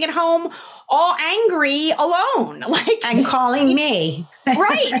I'm sitting at home all angry alone, and calling me.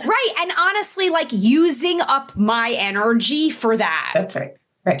 right. And honestly, using up my energy for that. That's right.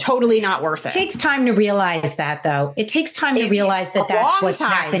 Right. Totally not worth it. It takes time to realize that, though. It takes time to realize that that's what's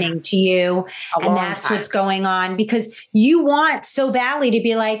happening to you, and that's what's going on, because you want so badly to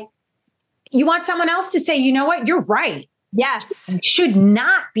be like, you want someone else to say, you know what, you're right. Yes. You should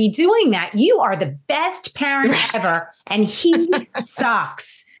not be doing that. You are the best parent ever, and he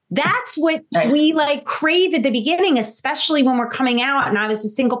sucks. That's what we crave at the beginning, especially when we're coming out. And I was a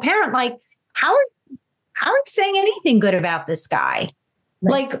single parent. How are you saying anything good about this guy?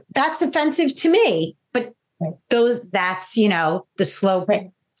 Right. That's offensive to me. But that's, the slow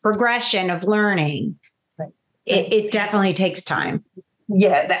progression of learning. Right. It definitely takes time.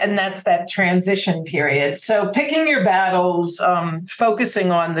 Yeah, and that's that transition period. So picking your battles,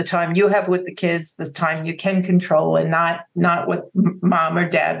 focusing on the time you have with the kids, the time you can control, and not what mom or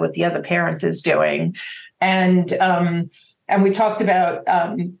dad, what the other parent is doing. And we talked about,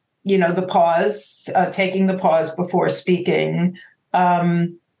 the pause, taking the pause before speaking.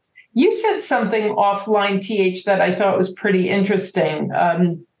 You said something offline, TH, that I thought was pretty interesting.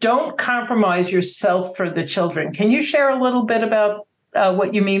 Don't compromise yourself for the children. Can you share a little bit about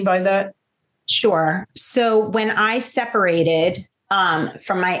what you mean by that? Sure. So when I separated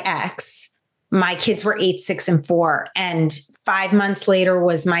from my ex, my kids were 8, 6, and 4. And 5 months later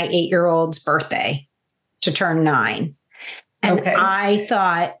was my 8-year-old's birthday to turn 9. And I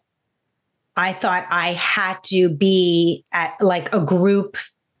thought I had to be at a group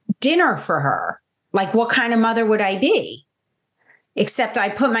dinner for her. What kind of mother would I be? Except I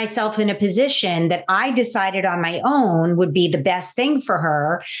put myself in a position that I decided on my own would be the best thing for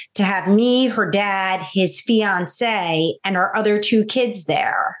her, to have me, her dad, his fiance, and our other 2 kids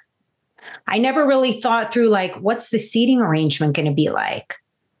there. I never really thought through, what's the seating arrangement going to be like?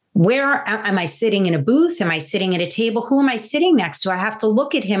 Where am I sitting in a booth? Am I sitting at a table? Who am I sitting next to? I have to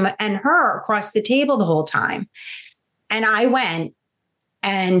look at him and her across the table the whole time. And I went,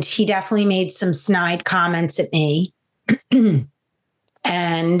 and he definitely made some snide comments at me.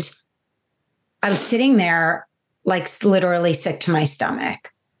 And I was sitting there literally sick to my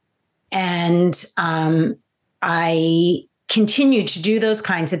stomach. And I continued to do those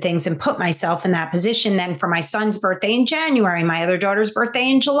kinds of things and put myself in that position. Then for my son's birthday in January, my other daughter's birthday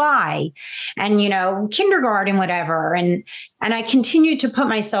in July, and, kindergarten, whatever. And I continued to put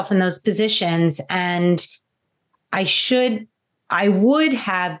myself in those positions. And I would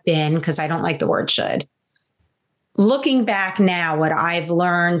have been, because I don't like the word should. Looking back now, what I've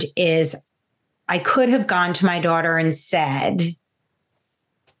learned is I could have gone to my daughter and said,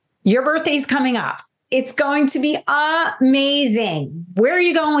 your birthday's coming up. It's going to be amazing. Where are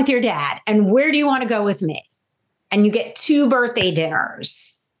you going with your dad? And where do you want to go with me? And you get 2 birthday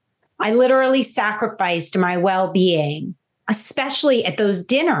dinners. I literally sacrificed my well-being, especially at those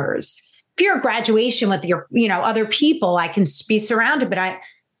dinners. If you're at graduation with your, other people, I can be surrounded. But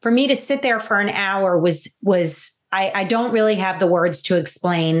for me to sit there for an hour was I don't really have the words to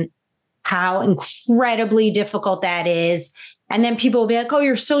explain how incredibly difficult that is. And then people will be like, oh,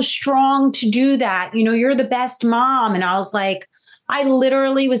 you're so strong to do that. You're the best mom. And I was like, I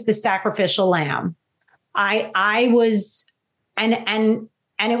literally was the sacrificial lamb. I was, and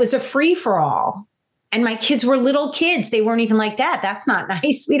it was a free for all. And my kids were little kids. They weren't even like, Dad, that's not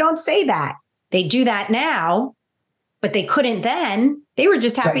nice. We don't say that. They do that now, but they couldn't then. They were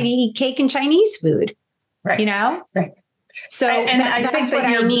just happy to eat cake and Chinese food, Right. So I think that's what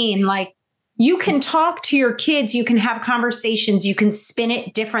I mean. You can talk to your kids, you can have conversations, you can spin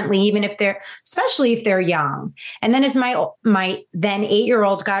it differently, even especially if they're young. And then as my then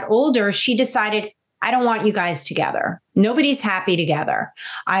 8-year-old got older, she decided, I don't want you guys together. Nobody's happy together.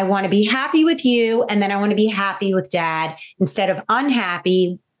 I want to be happy with you. And then I want to be happy with Dad, instead of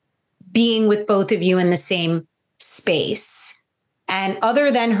unhappy being with both of you in the same space. And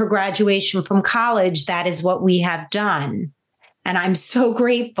other than her graduation from college, that is what we have done. And I'm so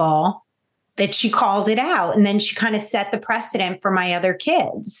grateful that she called it out. And then she kind of set the precedent for my other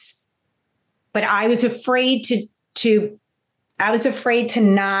kids. But I was afraid to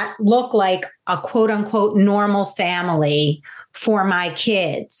not look like a quote unquote normal family for my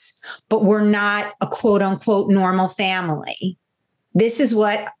kids. But we're not a quote unquote normal family. This is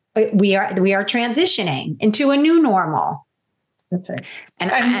what we are transitioning into, a new normal. Okay.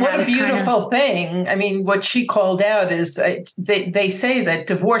 And what a beautiful thing. I mean, what she called out is they say that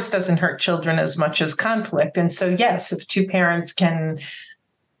divorce doesn't hurt children as much as conflict. And so, yes, if 2 parents can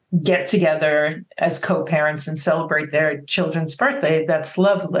get together as co-parents and celebrate their children's birthday, that's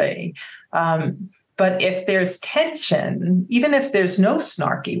lovely. But if there's tension, even if there's no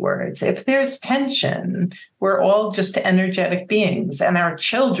snarky words, if there's tension, we're all just energetic beings, and our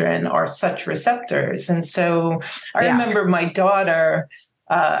children are such receptors. And so I remember my daughter,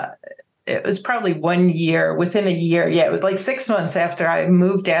 it was probably 1 year, within a year. Yeah, it was like 6 months after I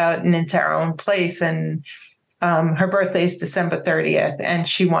moved out and into our own place. And her birthday is December 30th, and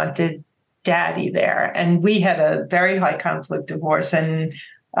she wanted daddy there. And we had a very high conflict divorce, and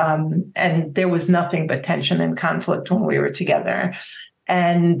there was nothing but tension and conflict when we were together.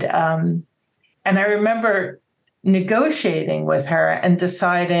 And I remember negotiating with her and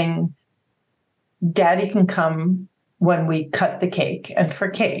deciding daddy can come when we cut the cake, and for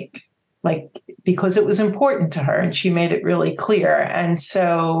cake, like, because it was important to her and she made it really clear. And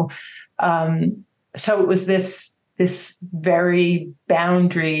so it was this very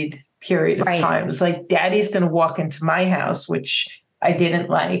boundaried period of time. It was like, daddy's going to walk into my house, which I didn't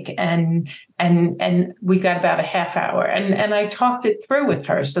like. And we got about a half hour, and I talked it through with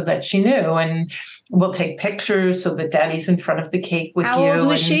her so that she knew, and we'll take pictures so that daddy's in front of the cake with you. How old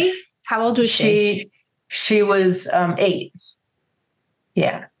was she? How old was she? She was 8.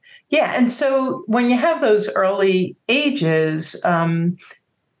 Yeah. Yeah. And so when you have those early ages,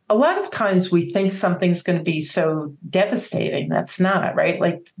 a lot of times we think something's going to be so devastating. That's not, right?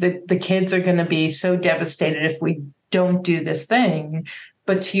 Like the kids are going to be so devastated if we don't do this thing.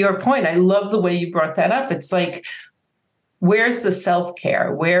 But to your point, I love the way you brought that up. It's like, where's the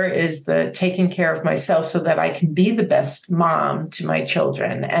self-care? Where is the taking care of myself so that I can be the best mom to my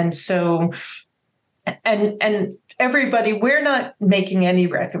children? And so, and everybody, we're not making any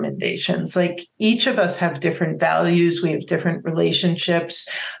recommendations. Like, each of us have different values. We have different relationships.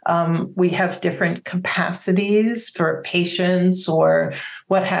 We have different capacities for patience or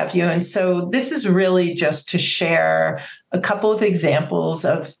what have you. And so this is really just to share a couple of examples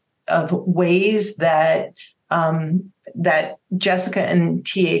of ways that that Jessica and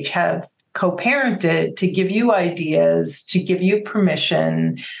TH have co-parented to give you ideas, to give you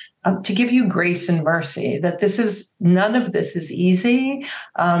permission, to give you grace and mercy, that none of this is easy.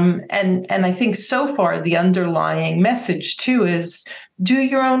 And I think so far the underlying message too is do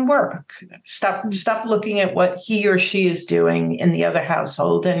your own work. Stop looking at what he or she is doing in the other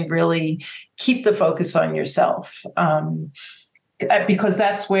household and really keep the focus on yourself. Because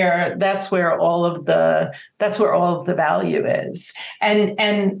that's where all of the value is.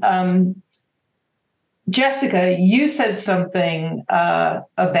 And Jessica, you said something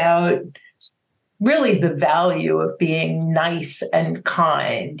about really the value of being nice and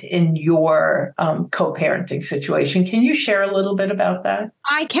kind in your co-parenting situation. Can you share a little bit about that?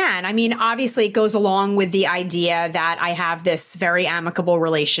 I can. I mean, obviously, it goes along with the idea that I have this very amicable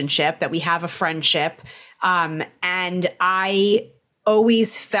relationship, that we have a friendship. And I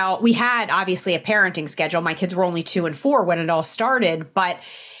always felt we had obviously a parenting schedule. My kids were only 2 and 4 when it all started, but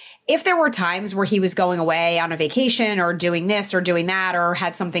if there were times where he was going away on a vacation or doing this or doing that, or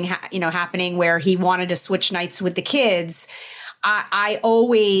had something happening where he wanted to switch nights with the kids, I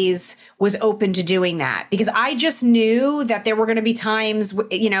always was open to doing that, because I just knew that there were going to be times,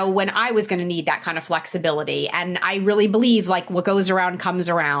 when I was going to need that kind of flexibility. And I really believe, like, what goes around comes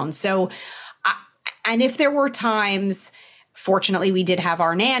around. So, and if there were times, fortunately, we did have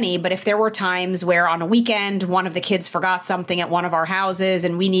our nanny, but if there were times where on a weekend, one of the kids forgot something at one of our houses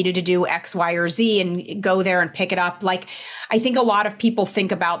and we needed to do X, Y, or Z and go there and pick it up, like, I think a lot of people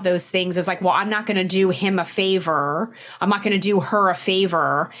think about those things as like, well, I'm not going to do him a favor. I'm not going to do her a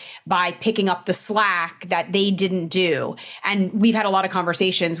favor by picking up the slack that they didn't do. And we've had a lot of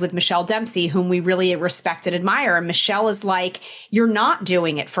conversations with Michelle Dempsey, whom we really respect and admire. And Michelle is like, you're not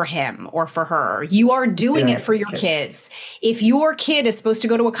doing it for him or for her. You are doing it for your kids. If your kid is supposed to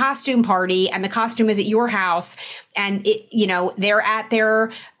go to a costume party and the costume is at your house and they're at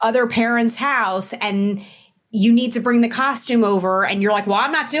their other parent's house and you need to bring the costume over and you're like, well,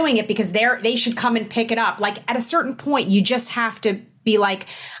 I'm not doing it because they should come and pick it up. Like, at a certain point, you just have to be like,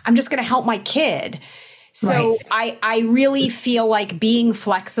 I'm just going to help my kid. So right. I really feel like being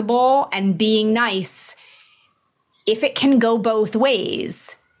flexible and being nice, if it can go both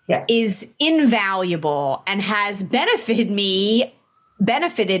ways, is invaluable and has benefited me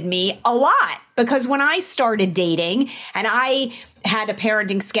a lot. Because when I started dating and I had a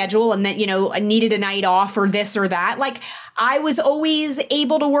parenting schedule and then, I needed a night off or this or that, like, I was always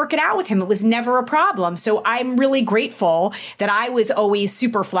able to work it out with him. It was never a problem. So I'm really grateful that I was always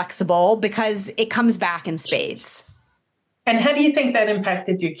super flexible, because it comes back in spades. And how do you think that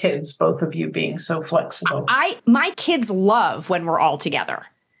impacted your kids, both of you being so flexible? My kids love when we're all together.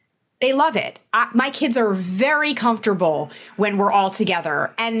 They love it. My kids are very comfortable when we're all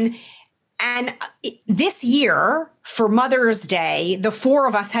together. And this year for Mother's Day, the four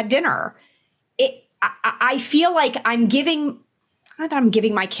of us had dinner. I feel like I'm giving, not that I'm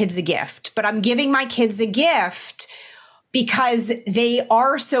giving my kids a gift, but I'm giving my kids a gift because they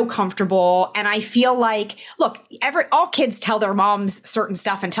are so comfortable. And I feel like, look, all kids tell their moms certain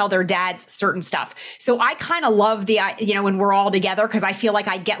stuff and tell their dads certain stuff. So I kind of love when we're all together, because I feel like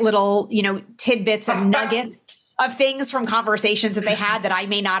I get little, tidbits and nuggets of things from conversations that they had that I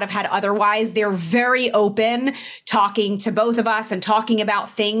may not have had otherwise. They're very open talking to both of us and talking about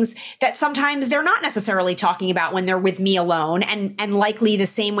things that sometimes they're not necessarily talking about when they're with me alone, and likely the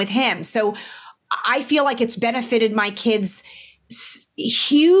same with him. So I feel like it's benefited my kids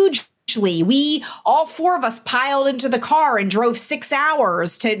hugely. We, all four of us, piled into the car and drove 6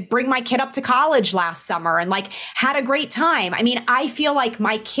 hours to bring my kid up to college last summer and had a great time. I mean, I feel like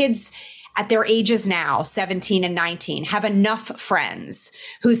my kids at their ages now, 17 and 19, have enough friends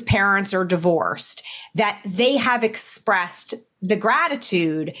whose parents are divorced that they have expressed the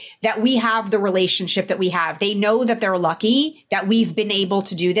gratitude that we have the relationship that we have. They know that they're lucky that we've been able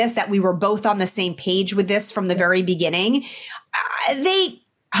to do this, that we were both on the same page with this from the very beginning. They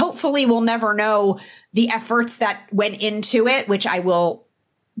hopefully will never know the efforts that went into it, which I will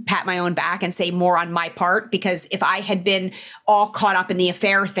pat my own back and say more on my part, because if I had been all caught up in the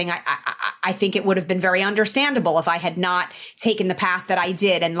affair thing, I think it would have been very understandable if I had not taken the path that I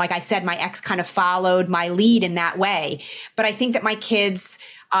did. And like I said, my ex kind of followed my lead in that way. But I think that my kids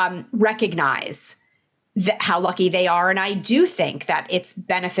recognize how lucky they are. And I do think that it's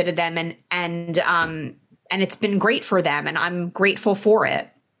benefited them and it's been great for them. And I'm grateful for it.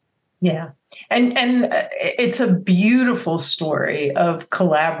 Yeah. And it's a beautiful story of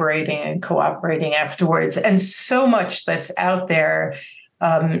collaborating and cooperating afterwards. And so much that's out there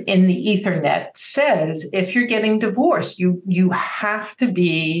in the Ethernet says if you're getting divorced, you have to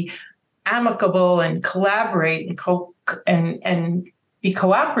be amicable and collaborate and be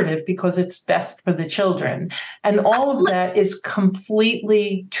cooperative because it's best for the children. And all of that is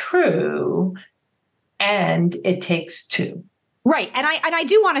completely true. And it takes two. Right. And I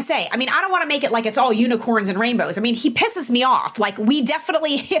do want to say, I mean, I don't want to make it like it's all unicorns and rainbows. I mean, he pisses me off.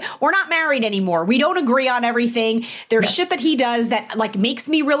 We're not married anymore. We don't agree on everything. There's shit that he does that makes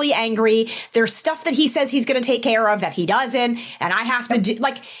me really angry. There's stuff that he says he's going to take care of that he doesn't. And I have to do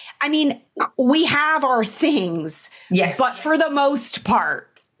we have our things. Yes. But for the most part,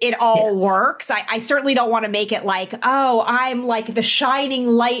 it all works. I certainly don't want to make it I'm like the shining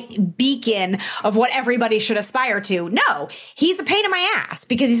light beacon of what everybody should aspire to. No, he's a pain in my ass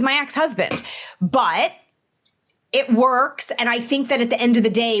because he's my ex-husband. But it works. And I think that at the end of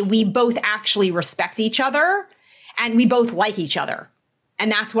the day, we both actually respect each other and we both like each other.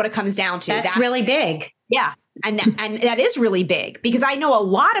 And that's what it comes down to. That's really big. Yeah. And that is really big because I know a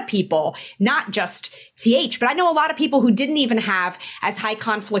lot of people, not just TH, but I know a lot of people who didn't even have as high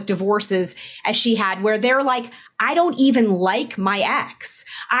conflict divorces as she had, where they're like, I don't even like my ex.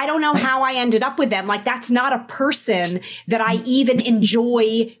 I don't know how I ended up with them. That's not a person that I even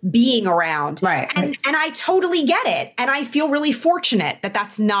enjoy being around. Right. And I totally get it. And I feel really fortunate that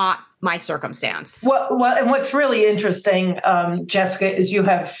that's not my circumstance. Well, and what's really interesting, Jessica, is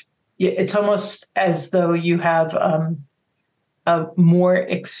it's almost as though you have a more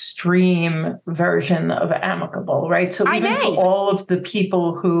extreme version of Amicable, right? So even for all of the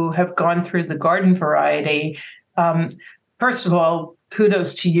people who have gone through the garden variety, first of all,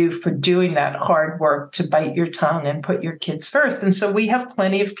 kudos to you for doing that hard work to bite your tongue and put your kids first. And so we have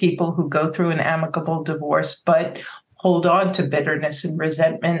plenty of people who go through an amicable divorce, but hold on to bitterness and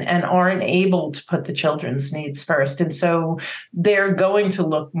resentment and aren't able to put the children's needs first. And so they're going to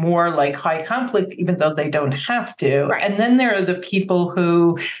look more like high conflict, even though they don't have to. Right. And then there are the people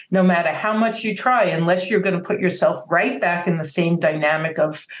who, no matter how much you try, unless you're going to put yourself right back in the same dynamic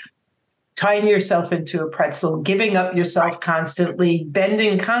of tying yourself into a pretzel, giving up yourself constantly,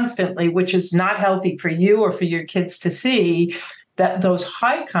 bending constantly, which is not healthy for you or for your kids to see, that those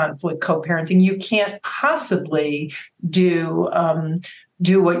high conflict co-parenting, you can't possibly do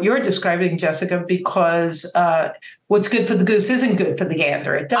what you're describing, Jessica, because what's good for the goose isn't good for the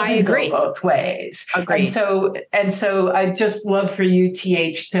gander. It doesn't go both ways. Agreed. And so I just love for you,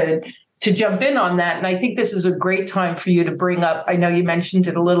 TH, to jump in on that. And I think this is a great time for you to bring up, I know you mentioned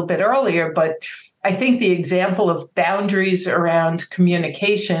it a little bit earlier, but I think the example of boundaries around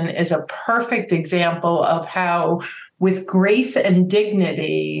communication is a perfect example of how, with grace and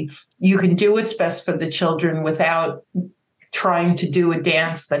dignity, you can do what's best for the children without trying to do a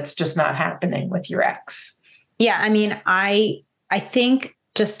dance that's just not happening with your ex. Yeah, I mean, I think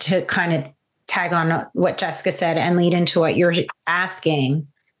just to kind of tag on what Jessica said and lead into what you're asking,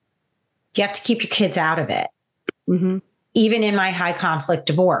 you have to keep your kids out of it. Mm-hmm. Even in my high conflict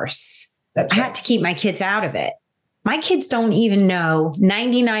divorce, I had to keep my kids out of it. My kids don't even know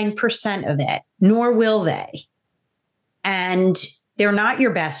 99% of it, nor will they. And they're not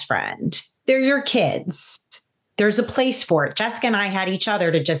your best friend. They're your kids. There's a place for it. Jessica and I had each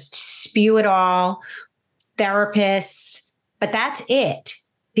other to just spew it all, therapists, but that's it.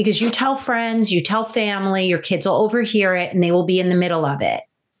 Because you tell friends, you tell family, your kids will overhear it and they will be in the middle of it.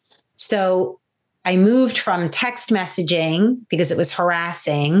 So I moved from text messaging because it was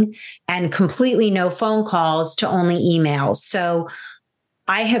harassing and completely no phone calls to only emails. So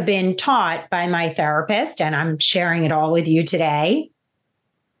I have been taught by my therapist, and I'm sharing it all with you today,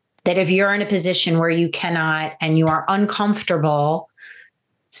 that if you're in a position where you cannot and you are uncomfortable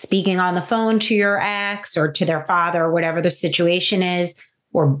speaking on the phone to your ex or to their father, or whatever the situation is,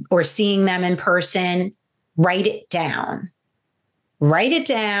 or seeing them in person, write it down. Write it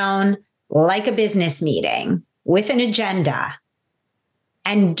down like a business meeting with an agenda.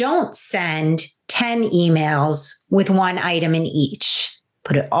 And don't send 10 emails with one item in each.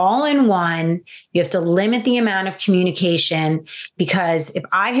 Put it all in one. You have to limit the amount of communication, because if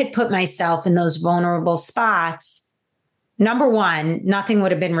I had put myself in those vulnerable spots, number one, nothing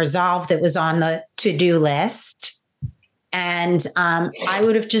would have been resolved that was on the to-do list. And I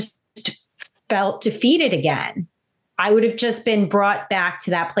would have just felt defeated again. I would have just been brought back to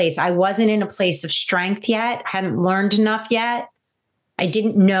that place. I wasn't in a place of strength yet, hadn't learned enough yet. I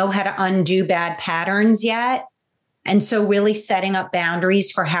didn't know how to undo bad patterns yet. And so really setting up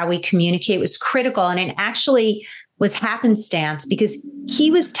boundaries for how we communicate was critical. And it actually was happenstance, because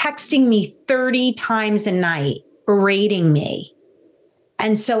he was texting me 30 times a night, berating me.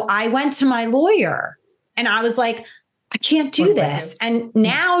 And so I went to my lawyer and I was like, I can't do this. And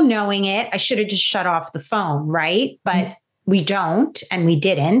now knowing it, I should have just shut off the phone, right? But we don't, and we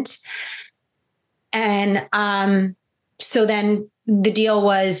didn't. And so then the deal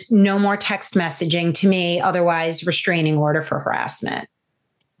was no more text messaging to me, otherwise restraining order for harassment.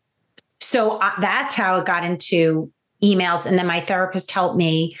 So that's how it got into emails. And then my therapist helped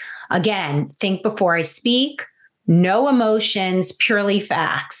me, again, think before I speak, no emotions, purely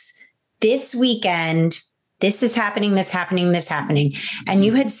facts. This weekend, this is happening, this happening, this happening. And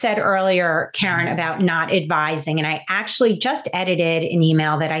you had said earlier, Karen, about not advising. And I actually just edited an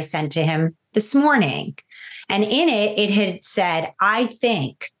email that I sent to him this morning. And in it, it had said, I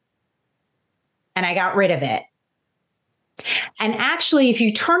think, and I got rid of it. And actually, if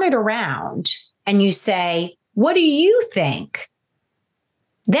you turn it around and you say, what do you think?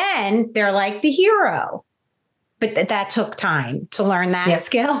 Then they're like the hero. But that took time to learn that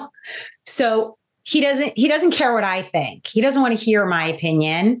skill. So he doesn't care what I think. He doesn't want to hear my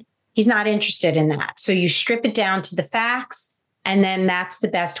opinion. He's not interested in that. So you strip it down to the facts. And then that's the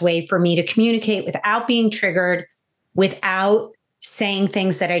best way for me to communicate without being triggered, without saying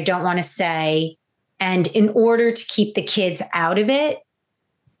things that I don't want to say. And in order to keep the kids out of it.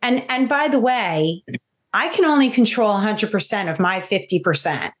 And by the way, I can only control 100% of my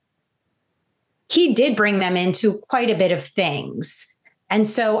 50%. He did bring them into quite a bit of things. And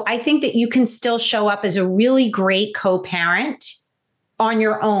so I think that you can still show up as a really great co-parent on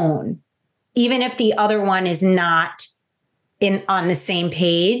your own, even if the other one is not on the same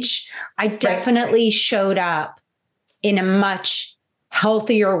page. I definitely showed up in a much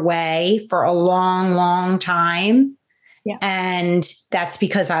healthier way for a long, long time. Yeah. And that's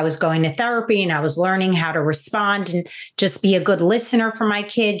because I was going to therapy and I was learning how to respond and just be a good listener for my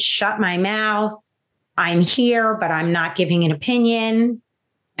kids, shut my mouth. I'm here, but I'm not giving an opinion.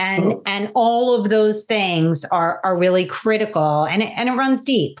 And all of those things are really critical. And it runs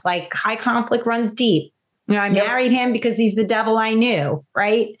deep, like high conflict runs deep. You know, I married him because he's the devil I knew,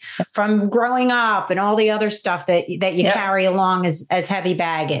 right? From growing up and all the other stuff that you carry along as heavy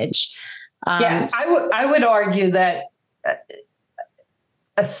baggage. I would argue that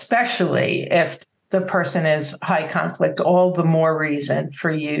especially if the person is high conflict, all the more reason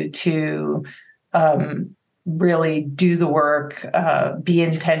for you to really do the work, be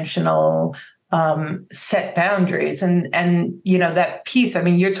intentional, set boundaries. And, you know, that piece, I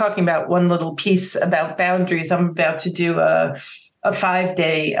mean, you're talking about one little piece about boundaries. I'm about to do a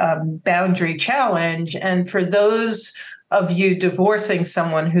 5-day boundary challenge. And for those of you divorcing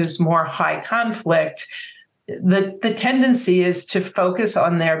someone who's more high conflict, the tendency is to focus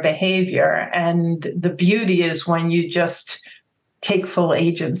on their behavior. And the beauty is when you just take full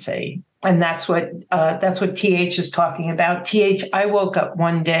agency. And that's what TH is talking about. TH, I woke up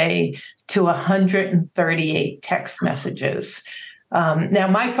one day to 138 text messages Now,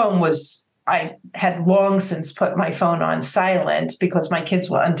 my phone I had long since put my phone on silent because my kids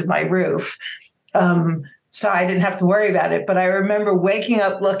were under my roof. So I didn't have to worry about it. But I remember waking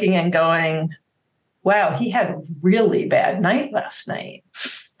up, looking and going, wow, he had a really bad night last night.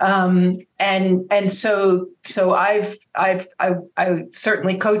 And so I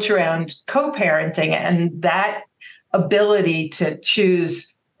certainly coach around co-parenting and that ability to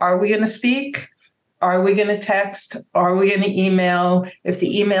choose, are we going to speak? Are we going to text? Are we going to email? If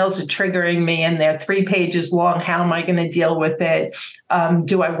the emails are triggering me and they're 3 pages long, how am I going to deal with it?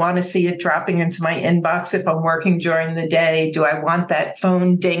 Do I want to see it dropping into my inbox if I'm working during the day? Do I want that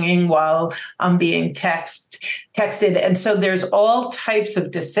phone dinging while I'm being texted? And so there's all types of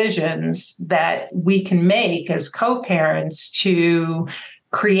decisions that we can make as co-parents to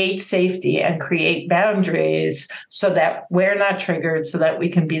create safety and create boundaries so that we're not triggered, so that we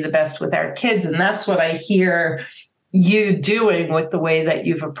can be the best with our kids. And that's what I hear you doing with the way that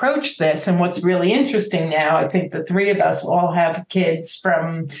you've approached this. And what's really interesting now, I think the 3 of us all have kids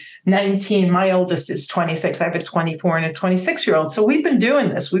from 19. My oldest is 26. I have a 24 and a 26-year-old. So we've been doing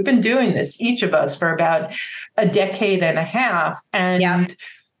this. We've been doing this, each of us, for about a decade and a half. And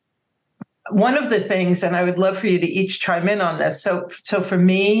one of the things, and I would love for you to each chime in on this. So for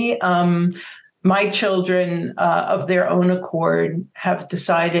me, my children of their own accord have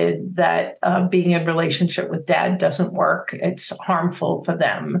decided that being in relationship with dad doesn't work. It's harmful for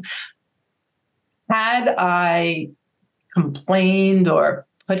them. Had I complained or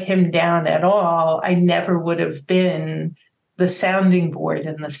put him down at all, I never would have been the sounding board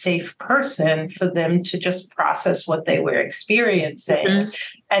and the safe person for them to just process what they were experiencing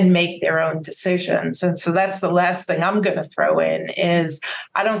and make their own decisions. And so that's the last thing I'm going to throw in is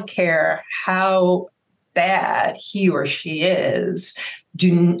I don't care how bad he or she is,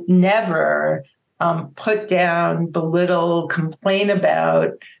 do never put down, belittle, complain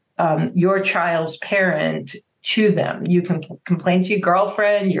about your child's parent to them. You can complain to your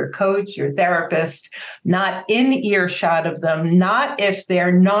girlfriend, your coach, your therapist, not in earshot of them, not if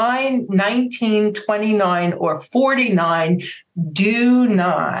they're 9, 19, 29, or 49. Do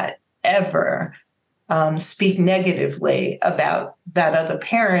not ever speak negatively about that other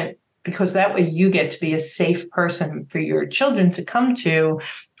parent, because that way you get to be a safe person for your children to come to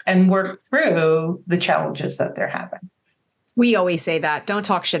and work through the challenges that they're having. We always say that. Don't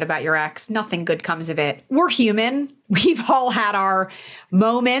talk shit about your ex. Nothing good comes of it. We're human. We've all had our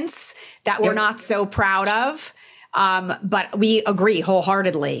moments that we're not so proud of. But we agree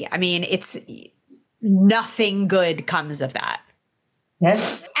wholeheartedly. I mean, it's nothing good comes of that.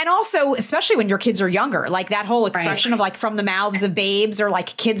 Yes. And also, especially when your kids are younger, like that whole expression of like from the mouths of babes, or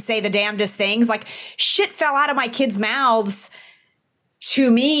like kids say the damnedest things, like shit fell out of my kids' mouths to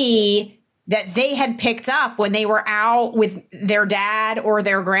me that they had picked up when they were out with their dad or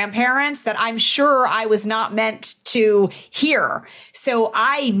their grandparents that I'm sure I was not meant to hear. So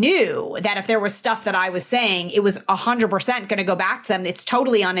I knew that if there was stuff that I was saying, it was 100% going to go back to them. It's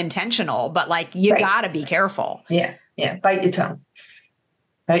totally unintentional, but like, you got to be careful. Yeah. Yeah. Bite your tongue.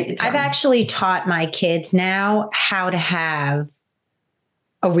 I've actually taught my kids now how to have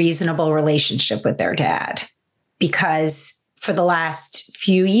a reasonable relationship with their dad, because for the last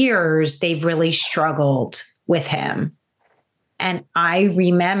few years, they've really struggled with him. And I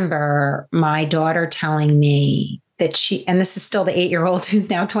remember my daughter telling me that and this is still the 8-year-old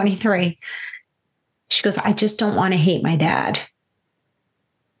who's now 23. She goes, I just don't want to hate my dad.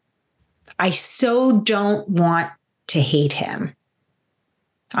 I so don't want to hate him.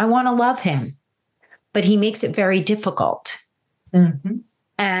 I want to love him, but he makes it very difficult. Mm-hmm.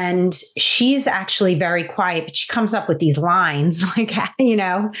 And she's actually very quiet, but she comes up with these lines like, you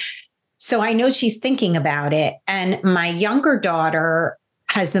know, so I know she's thinking about it. And my younger daughter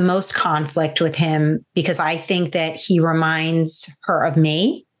has the most conflict with him because I think that he reminds her of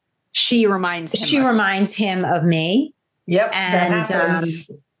me. She reminds him of me. Yep.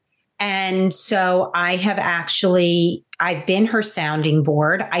 And so I've been her sounding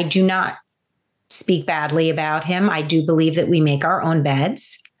board. I do not speak badly about him. I do believe that we make our own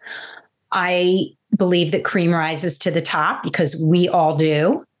beds. I believe that cream rises to the top because we all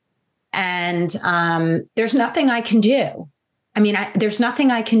do. And there's nothing I can do. I mean, there's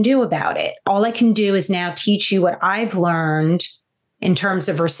nothing I can do about it. All I can do is now teach you what I've learned in terms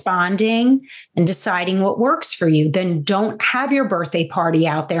of responding and deciding what works for you. Then don't have your birthday party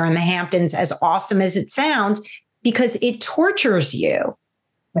out there in the Hamptons, as awesome as it sounds, because it tortures you.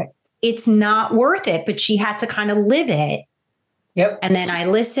 It's not worth it, but she had to kind of live it. Yep. And then I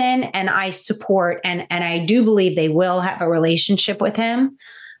listen and I support, and I do believe they will have a relationship with him.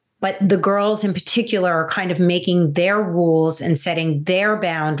 But the girls in particular are kind of making their rules and setting their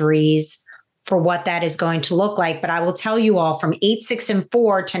boundaries for what that is going to look like. But I will tell you all, from 8, 6, and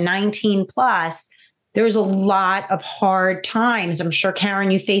 4 to 19 plus, there's a lot of hard times. I'm sure,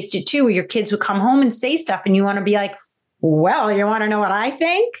 Karen, you faced it too, where your kids would come home and say stuff and you want to be like, well, you want to know what I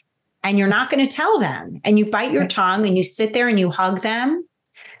think? And you're not going to tell them. And you bite your tongue and you sit there and you hug them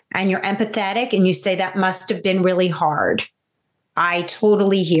and you're empathetic and you say, that must have been really hard. I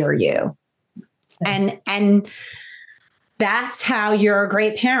totally hear you. And that's how you're a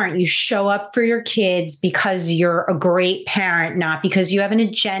great parent. You show up for your kids because you're a great parent, not because you have an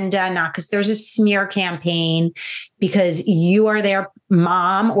agenda, not because there's a smear campaign, because you are their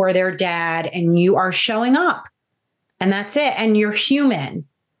mom or their dad and you are showing up. And that's it. And you're human.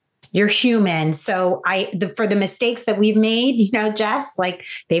 You're human. So for the mistakes that we've made, Jess, like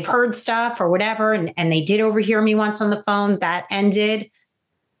they've heard stuff or whatever, and they did overhear me once on the phone, that ended.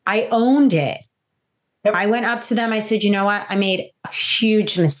 I owned it. Yep. I went up to them. I said, you know what? I made a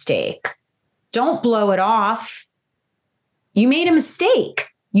huge mistake. Don't blow it off. You made a mistake.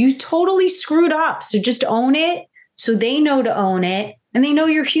 You totally screwed up. So just own it. So they know to own it and they know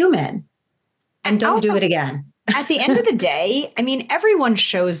you're human, and don't also do it again. At the end of the day, I mean, everyone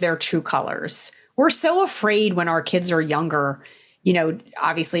shows their true colors. We're so afraid when our kids are younger,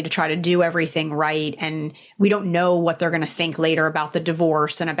 obviously to try to do everything right. And we don't know what they're going to think later about the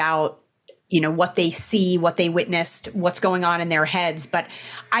divorce and about, what they see, what they witnessed, what's going on in their heads. But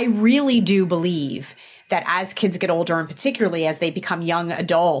I really do believe that as kids get older, and particularly as they become young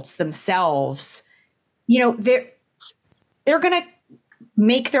adults themselves, they're going to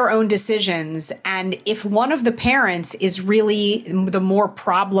make their own decisions. And if one of the parents is really the more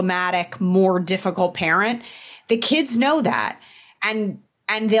problematic, more difficult parent, the kids know that. And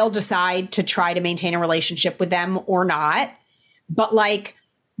they'll decide to try to maintain a relationship with them or not. But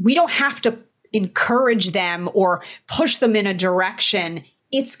we don't have to encourage them or push them in a direction.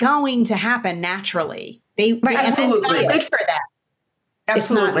 It's going to happen naturally. Absolutely. It's not good for them.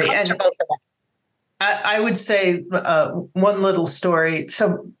 Absolutely. It's not comfortable for them. I would say one little story.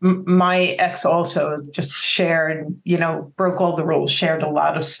 So my ex also just shared, broke all the rules, shared a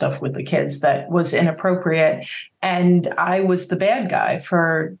lot of stuff with the kids that was inappropriate. And I was the bad guy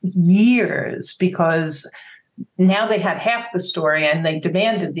for years because now they had half the story and they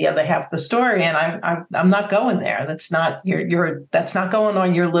demanded the other half of the story. And I'm not going there. That's not that's not going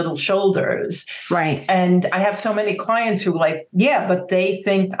on your little shoulders. Right. And I have so many clients who yeah, but they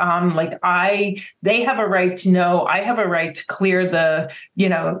think they have a right to know, I have a right to clear it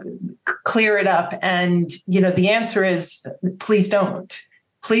up. And, the answer is, please don't.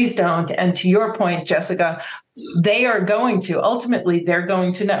 Please don't. And to your point, Jessica, they're going to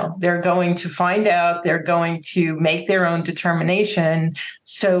know. They're going to find out. They're going to make their own determination.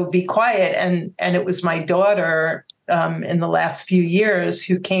 So be quiet. And it was my daughter in the last few years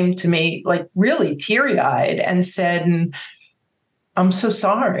who came to me really teary-eyed and said, I'm so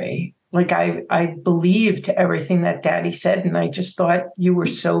sorry. I believed everything that Daddy said. And I just thought you were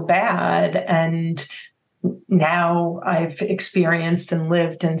so bad. And now I've experienced and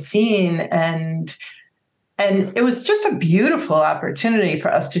lived and seen, and it was just a beautiful opportunity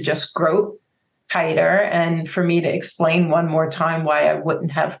for us to just grow tighter and for me to explain one more time why I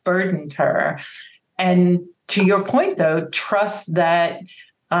wouldn't have burdened her. And to your point, though, trust that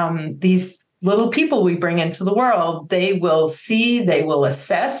these little people we bring into the world, they will see, they will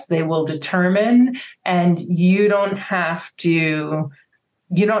assess, they will determine, and you don't have to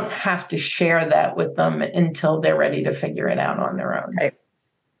share that with them until they're ready to figure it out on their own. Right.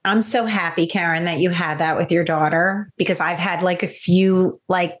 I'm so happy, Karen, that you had that with your daughter, because I've had a few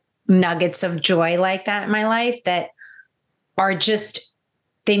nuggets of joy like that in my life that are just,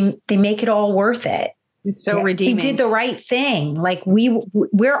 they make it all worth it. It's so redeeming. We did the right thing.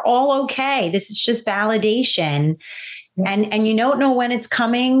 We're all okay. This is just validation. And you don't know when it's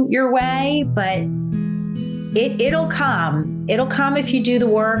coming your way, but it'll come. It'll come if you do the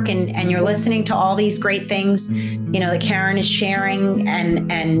work and you're listening to all these great things, that Karen is sharing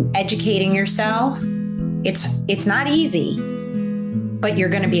and educating yourself. It's not easy, but you're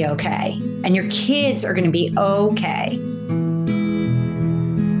going to be okay. And your kids are going to be okay.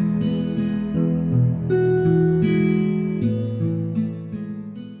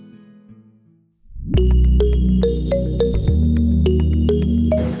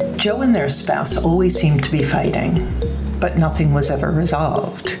 Joe and their spouse always seemed to be fighting, but nothing was ever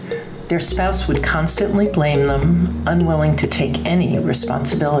resolved. Their spouse would constantly blame them, unwilling to take any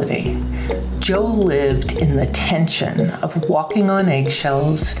responsibility. Joe lived in the tension of walking on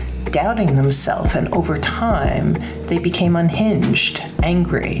eggshells, doubting themselves, and over time, they became unhinged,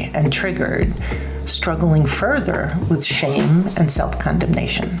 angry, and triggered, struggling further with shame and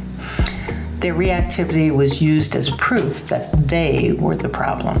self-condemnation. Their reactivity was used as proof that they were the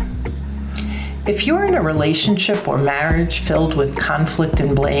problem. If you're in a relationship or marriage filled with conflict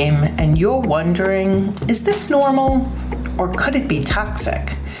and blame, and you're wondering, is this normal or could it be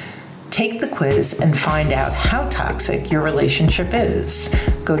toxic? Take the quiz and find out how toxic your relationship is.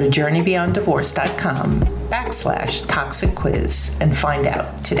 Go to journeybeyonddivorce.com/toxic quiz and find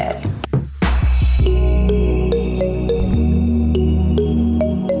out today.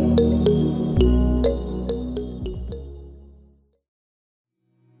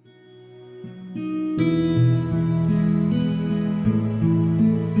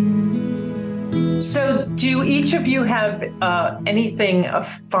 So do each of you have anything of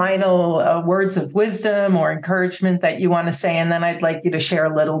final words of wisdom or encouragement that you want to say? And then I'd like you to share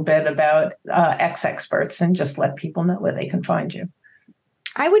a little bit about ExExperts and just let people know where they can find you.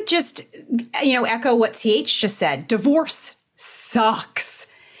 I would just, echo what CH just said. Divorce sucks.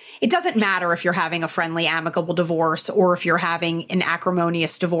 It doesn't matter if you're having a friendly, amicable divorce or if you're having an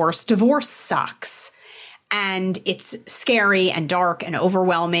acrimonious divorce. Divorce sucks. And it's scary and dark and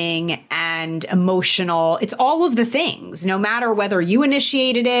overwhelming and emotional. It's all of the things, no matter whether you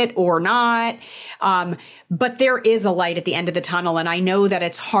initiated it or not. But there is a light at the end of the tunnel. And I know that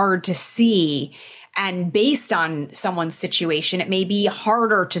it's hard to see. And based on someone's situation, it may be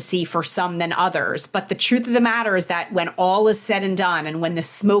harder to see for some than others. But the truth of the matter is that when all is said and done and when the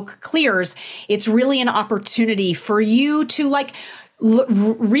smoke clears, it's really an opportunity for you to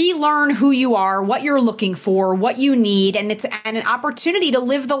relearn who you are, what you're looking for, what you need, and it's an opportunity to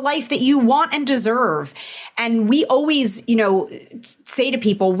live the life that you want and deserve. And we always, say to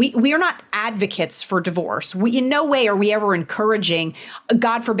people, we are not advocates for divorce. We, in no way are we ever encouraging,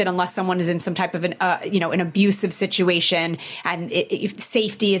 God forbid, unless someone is in some type of an abusive situation and if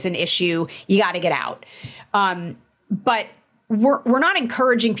safety is an issue, you got to get out. But we're not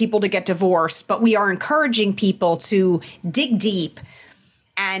encouraging people to get divorced, but we are encouraging people to dig deep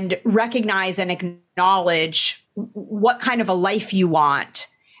and recognize and acknowledge what kind of a life you want.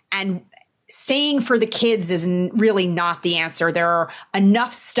 And staying for the kids is really not the answer. There are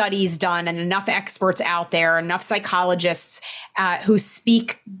enough studies done and enough experts out there, enough psychologists who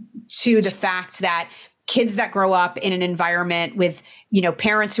speak to the fact that kids that grow up in an environment with,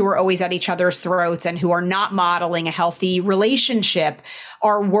 parents who are always at each other's throats and who are not modeling a healthy relationship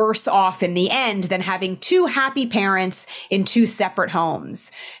are worse off in the end than having two happy parents in two separate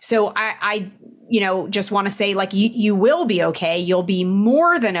homes. So I just want to say, you will be okay. You'll be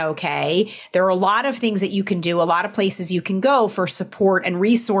more than okay. There are a lot of things that you can do, a lot of places you can go for support and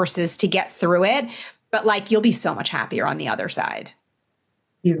resources to get through it. But you'll be so much happier on the other side.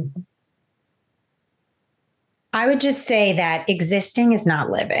 Beautiful. I would just say that existing is not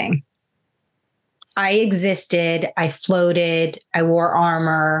living. I existed, I floated, I wore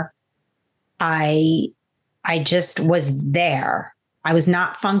armor. I just was there. I was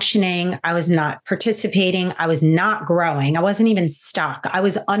not functioning. I was not participating. I was not growing. I wasn't even stuck. I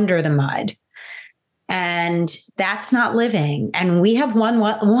was under the mud. And that's not living. And we have one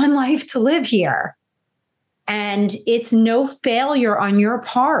life to live here. And it's no failure on your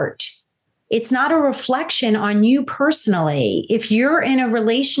part. It's not a reflection on you personally. If you're in a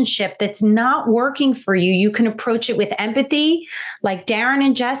relationship that's not working for you, you can approach it with empathy, like Darren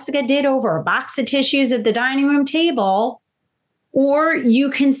and Jessica did over a box of tissues at the dining room table, or you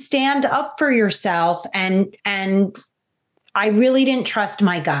can stand up for yourself. And I really didn't trust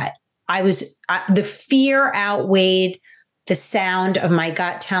my gut. The fear outweighed the sound of my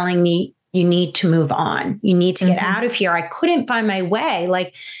gut telling me, you need to move on. You need to get out of here. I couldn't find my way.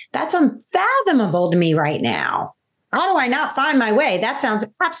 That's unfathomable to me right now. How do I not find my way? That sounds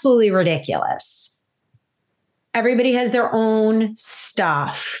absolutely ridiculous. Everybody has their own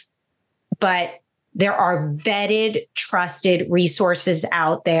stuff, but there are vetted, trusted resources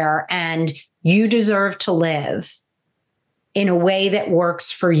out there, and you deserve to live in a way that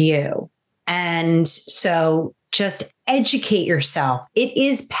works for you. And so just educate yourself. It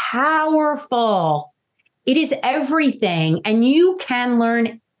is powerful. It is everything. And you can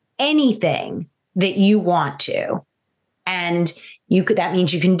learn anything that you want to. And that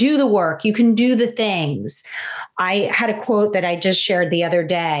means you can do the work. You can do the things. I had a quote that I just shared the other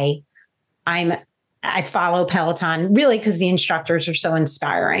day. I follow Peloton really because the instructors are so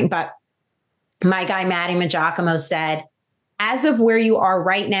inspiring. But my guy, Matty Magiacomo, said, as of where you are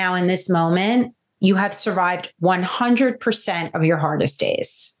right now in this moment, you have survived 100% of your hardest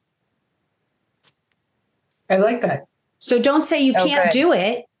days. I like that. So don't say you can't do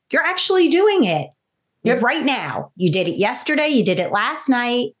it. You're actually doing it right now. You did it yesterday. You did it last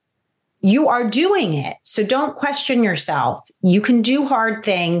night. You are doing it. So don't question yourself. You can do hard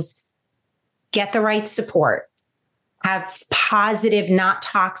things. Get the right support. Have positive, not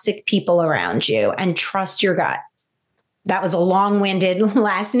toxic people around you, and trust your gut. That was a long-winded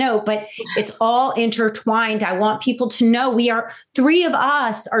last note, but it's all intertwined. I want people to know three of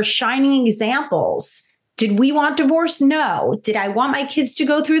us are shining examples. Did we want divorce? No. Did I want my kids to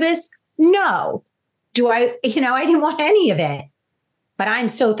go through this? No. I didn't want any of it, but I'm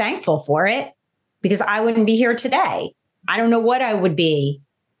so thankful for it because I wouldn't be here today. I don't know what I would be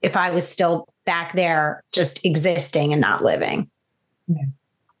if I was still back there just existing and not living. Yeah.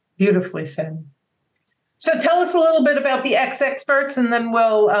 Beautifully said. So tell us a little bit about the ExExperts, and then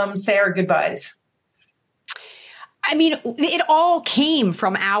we'll say our goodbyes. I mean, it all came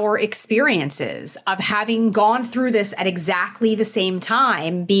from our experiences of having gone through this at exactly the same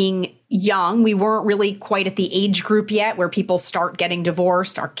time, being young. We weren't really quite at the age group yet where people start getting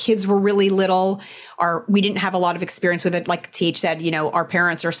divorced. Our kids were really little. We didn't have a lot of experience with it. Like TH said, our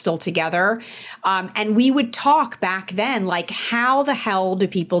parents are still together. And we would talk back then, like, how the hell do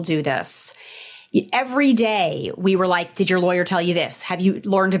people do this? Every day we were like, did your lawyer tell you this? Have you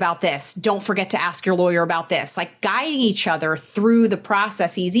learned about this? Don't forget to ask your lawyer about this. Like, guiding each other through the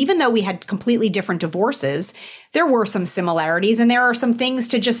processes. Even though we had completely different divorces, there were some similarities, and there are some things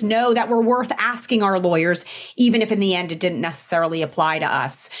to just know that were worth asking our lawyers, even if in the end it didn't necessarily apply to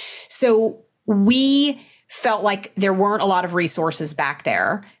us. So we felt like there weren't a lot of resources back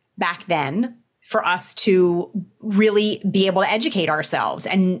then for us to really be able to educate ourselves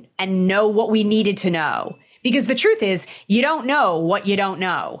and know what we needed to know. Because the truth is, you don't know what you don't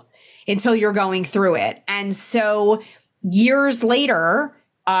know until you're going through it. And so years later,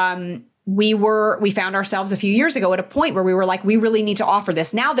 we found ourselves a few years ago at a point where we were like, we really need to offer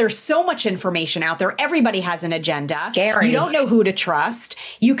this. Now there's so much information out there. Everybody has an agenda. Scary. You don't know who to trust.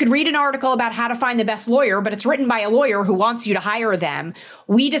 You could read an article about how to find the best lawyer, but it's written by a lawyer who wants you to hire them.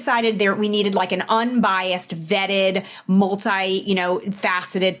 We decided we needed like an unbiased, vetted,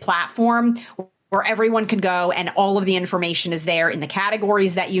 faceted platform where everyone can go and all of the information is there in the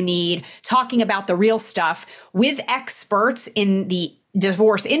categories that you need, talking about the real stuff with experts in the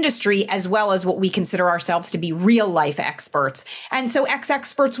divorce industry, as well as what we consider ourselves to be real life experts. And so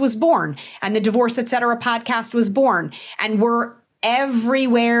ExExperts was born, and the Divorce Etc. podcast was born, and we're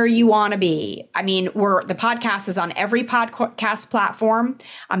everywhere you want to be. I mean, the podcast is on every podcast platform.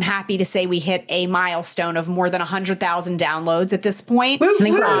 I'm happy to say we hit a milestone of more than 100,000 downloads at this point. I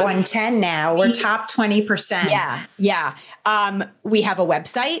think we're at 110 now. We're top 20%. Yeah. We have a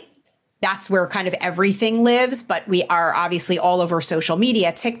website. That's where kind of everything lives, but we are obviously all over social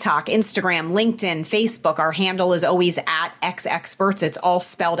media, TikTok, Instagram, LinkedIn, Facebook. Our handle is always at ExExperts. It's all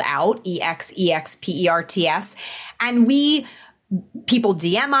spelled out, ExExperts. And people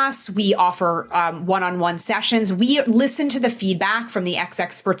DM us. We offer one-on-one sessions. We listen to the feedback from the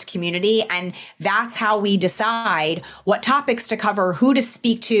ExExperts community, and that's how we decide what topics to cover, who to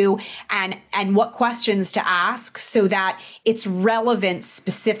speak to, and what questions to ask so that it's relevant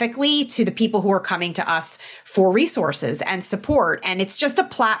specifically to the people who are coming to us for resources and support. And it's just a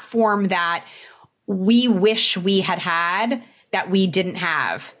platform that we wish we had that we didn't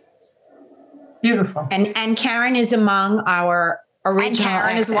have. Beautiful. And Karen is among our original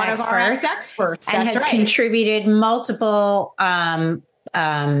Karen is one of our experts and has contributed multiple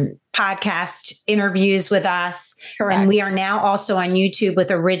podcast interviews with us. Correct. And we are now also on YouTube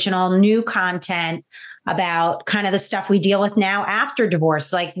with original new content about kind of the stuff we deal with now after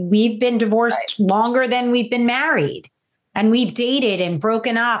divorce. Like, we've been divorced longer than we've been married. And we've dated and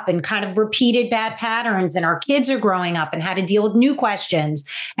broken up and kind of repeated bad patterns. And our kids are growing up and how to deal with new questions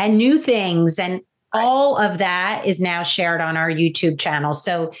and new things. And all of that is now shared on our YouTube channel.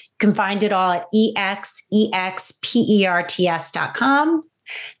 So you can find it all at ExExperts.com.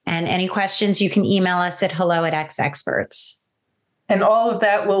 And any questions, you can email us at hello@ExExperts. And all of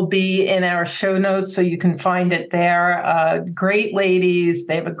that will be in our show notes, so you can find it there. Great ladies.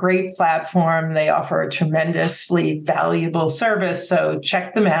 They have a great platform. They offer a tremendously valuable service. So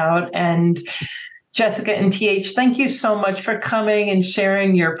check them out. And Jessica and TH, thank you so much for coming and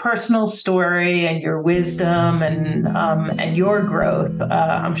sharing your personal story and your wisdom and your growth.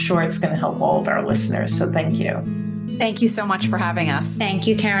 I'm sure it's going to help all of our listeners. So thank you. Thank you so much for having us. Thank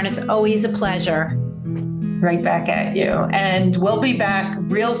you, Karen. It's always a pleasure. Right back at you. And we'll be back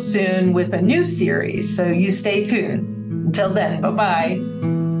real soon with a new series. So you stay tuned. Until then, bye-bye.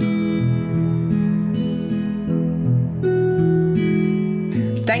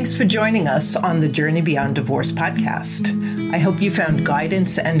 Thanks for joining us on the Journey Beyond Divorce podcast. I hope you found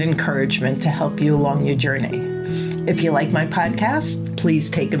guidance and encouragement to help you along your journey. If you like my podcast, please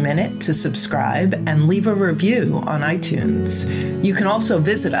take a minute to subscribe and leave a review on iTunes. You can also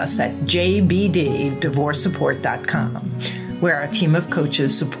visit us at jbddivorcesupport.com, where our team of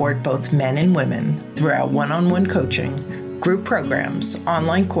coaches support both men and women through our one-on-one coaching, group programs,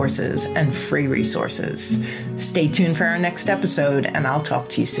 online courses, and free resources. Stay tuned for our next episode, and I'll talk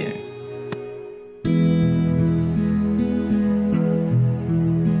to you soon.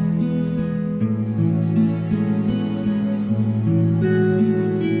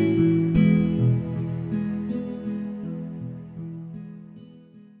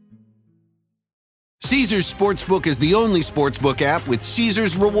 Caesars Sportsbook is the only sportsbook app with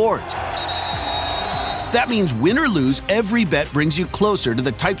Caesars Rewards. That means win or lose, every bet brings you closer to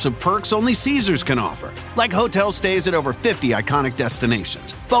the types of perks only Caesars can offer, like hotel stays at over 50 iconic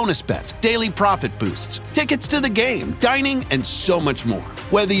destinations, bonus bets, daily profit boosts, tickets to the game, dining, and so much more.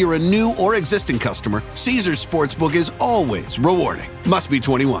 Whether you're a new or existing customer, Caesars Sportsbook is always rewarding. Must be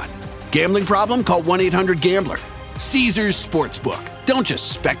 21. Gambling problem? Call 1-800-GAMBLER. Caesars Sportsbook. Don't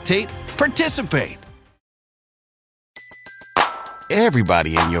just spectate, participate.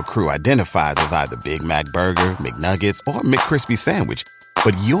 Everybody in your crew identifies as either Big Mac Burger, McNuggets, or McCrispy Sandwich.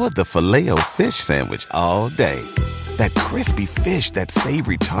 But you're the Filet-O-Fish Sandwich all day. That crispy fish, that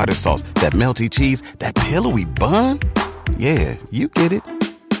savory tartar sauce, that melty cheese, that pillowy bun. Yeah, you get it.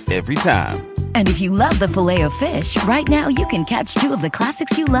 Every time. And if you love the Filet-O-Fish, right now you can catch two of the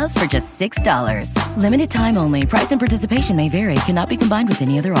classics you love for just $6. Limited time only. Price and participation may vary. Cannot be combined with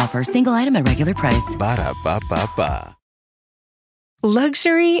any other offer. Single item at regular price. Ba-da-ba-ba-ba.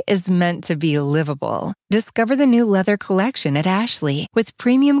 Luxury is meant to be livable. Discover the new leather collection at Ashley with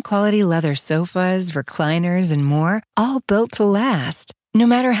premium quality leather sofas, recliners, and more, all built to last. No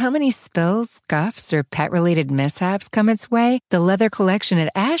matter how many spills, scuffs, or pet-related mishaps come its way, the leather collection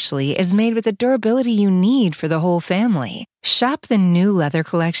at Ashley is made with the durability you need for the whole family. Shop the new leather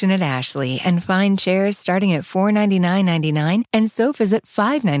collection at Ashley and find chairs starting at $499.99 and sofas at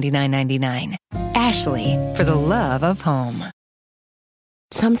 $599.99. Ashley, for the love of home.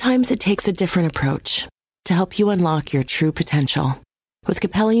 Sometimes it takes a different approach to help you unlock your true potential. With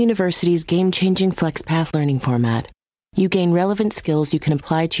Capella University's game-changing FlexPath learning format, you gain relevant skills you can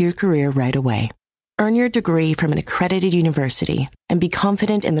apply to your career right away. Earn your degree from an accredited university and be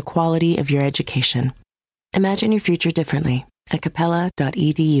confident in the quality of your education. Imagine your future differently at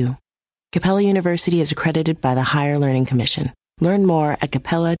capella.edu. Capella University is accredited by the Higher Learning Commission. Learn more at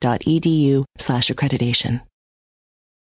capella.edu/accreditation.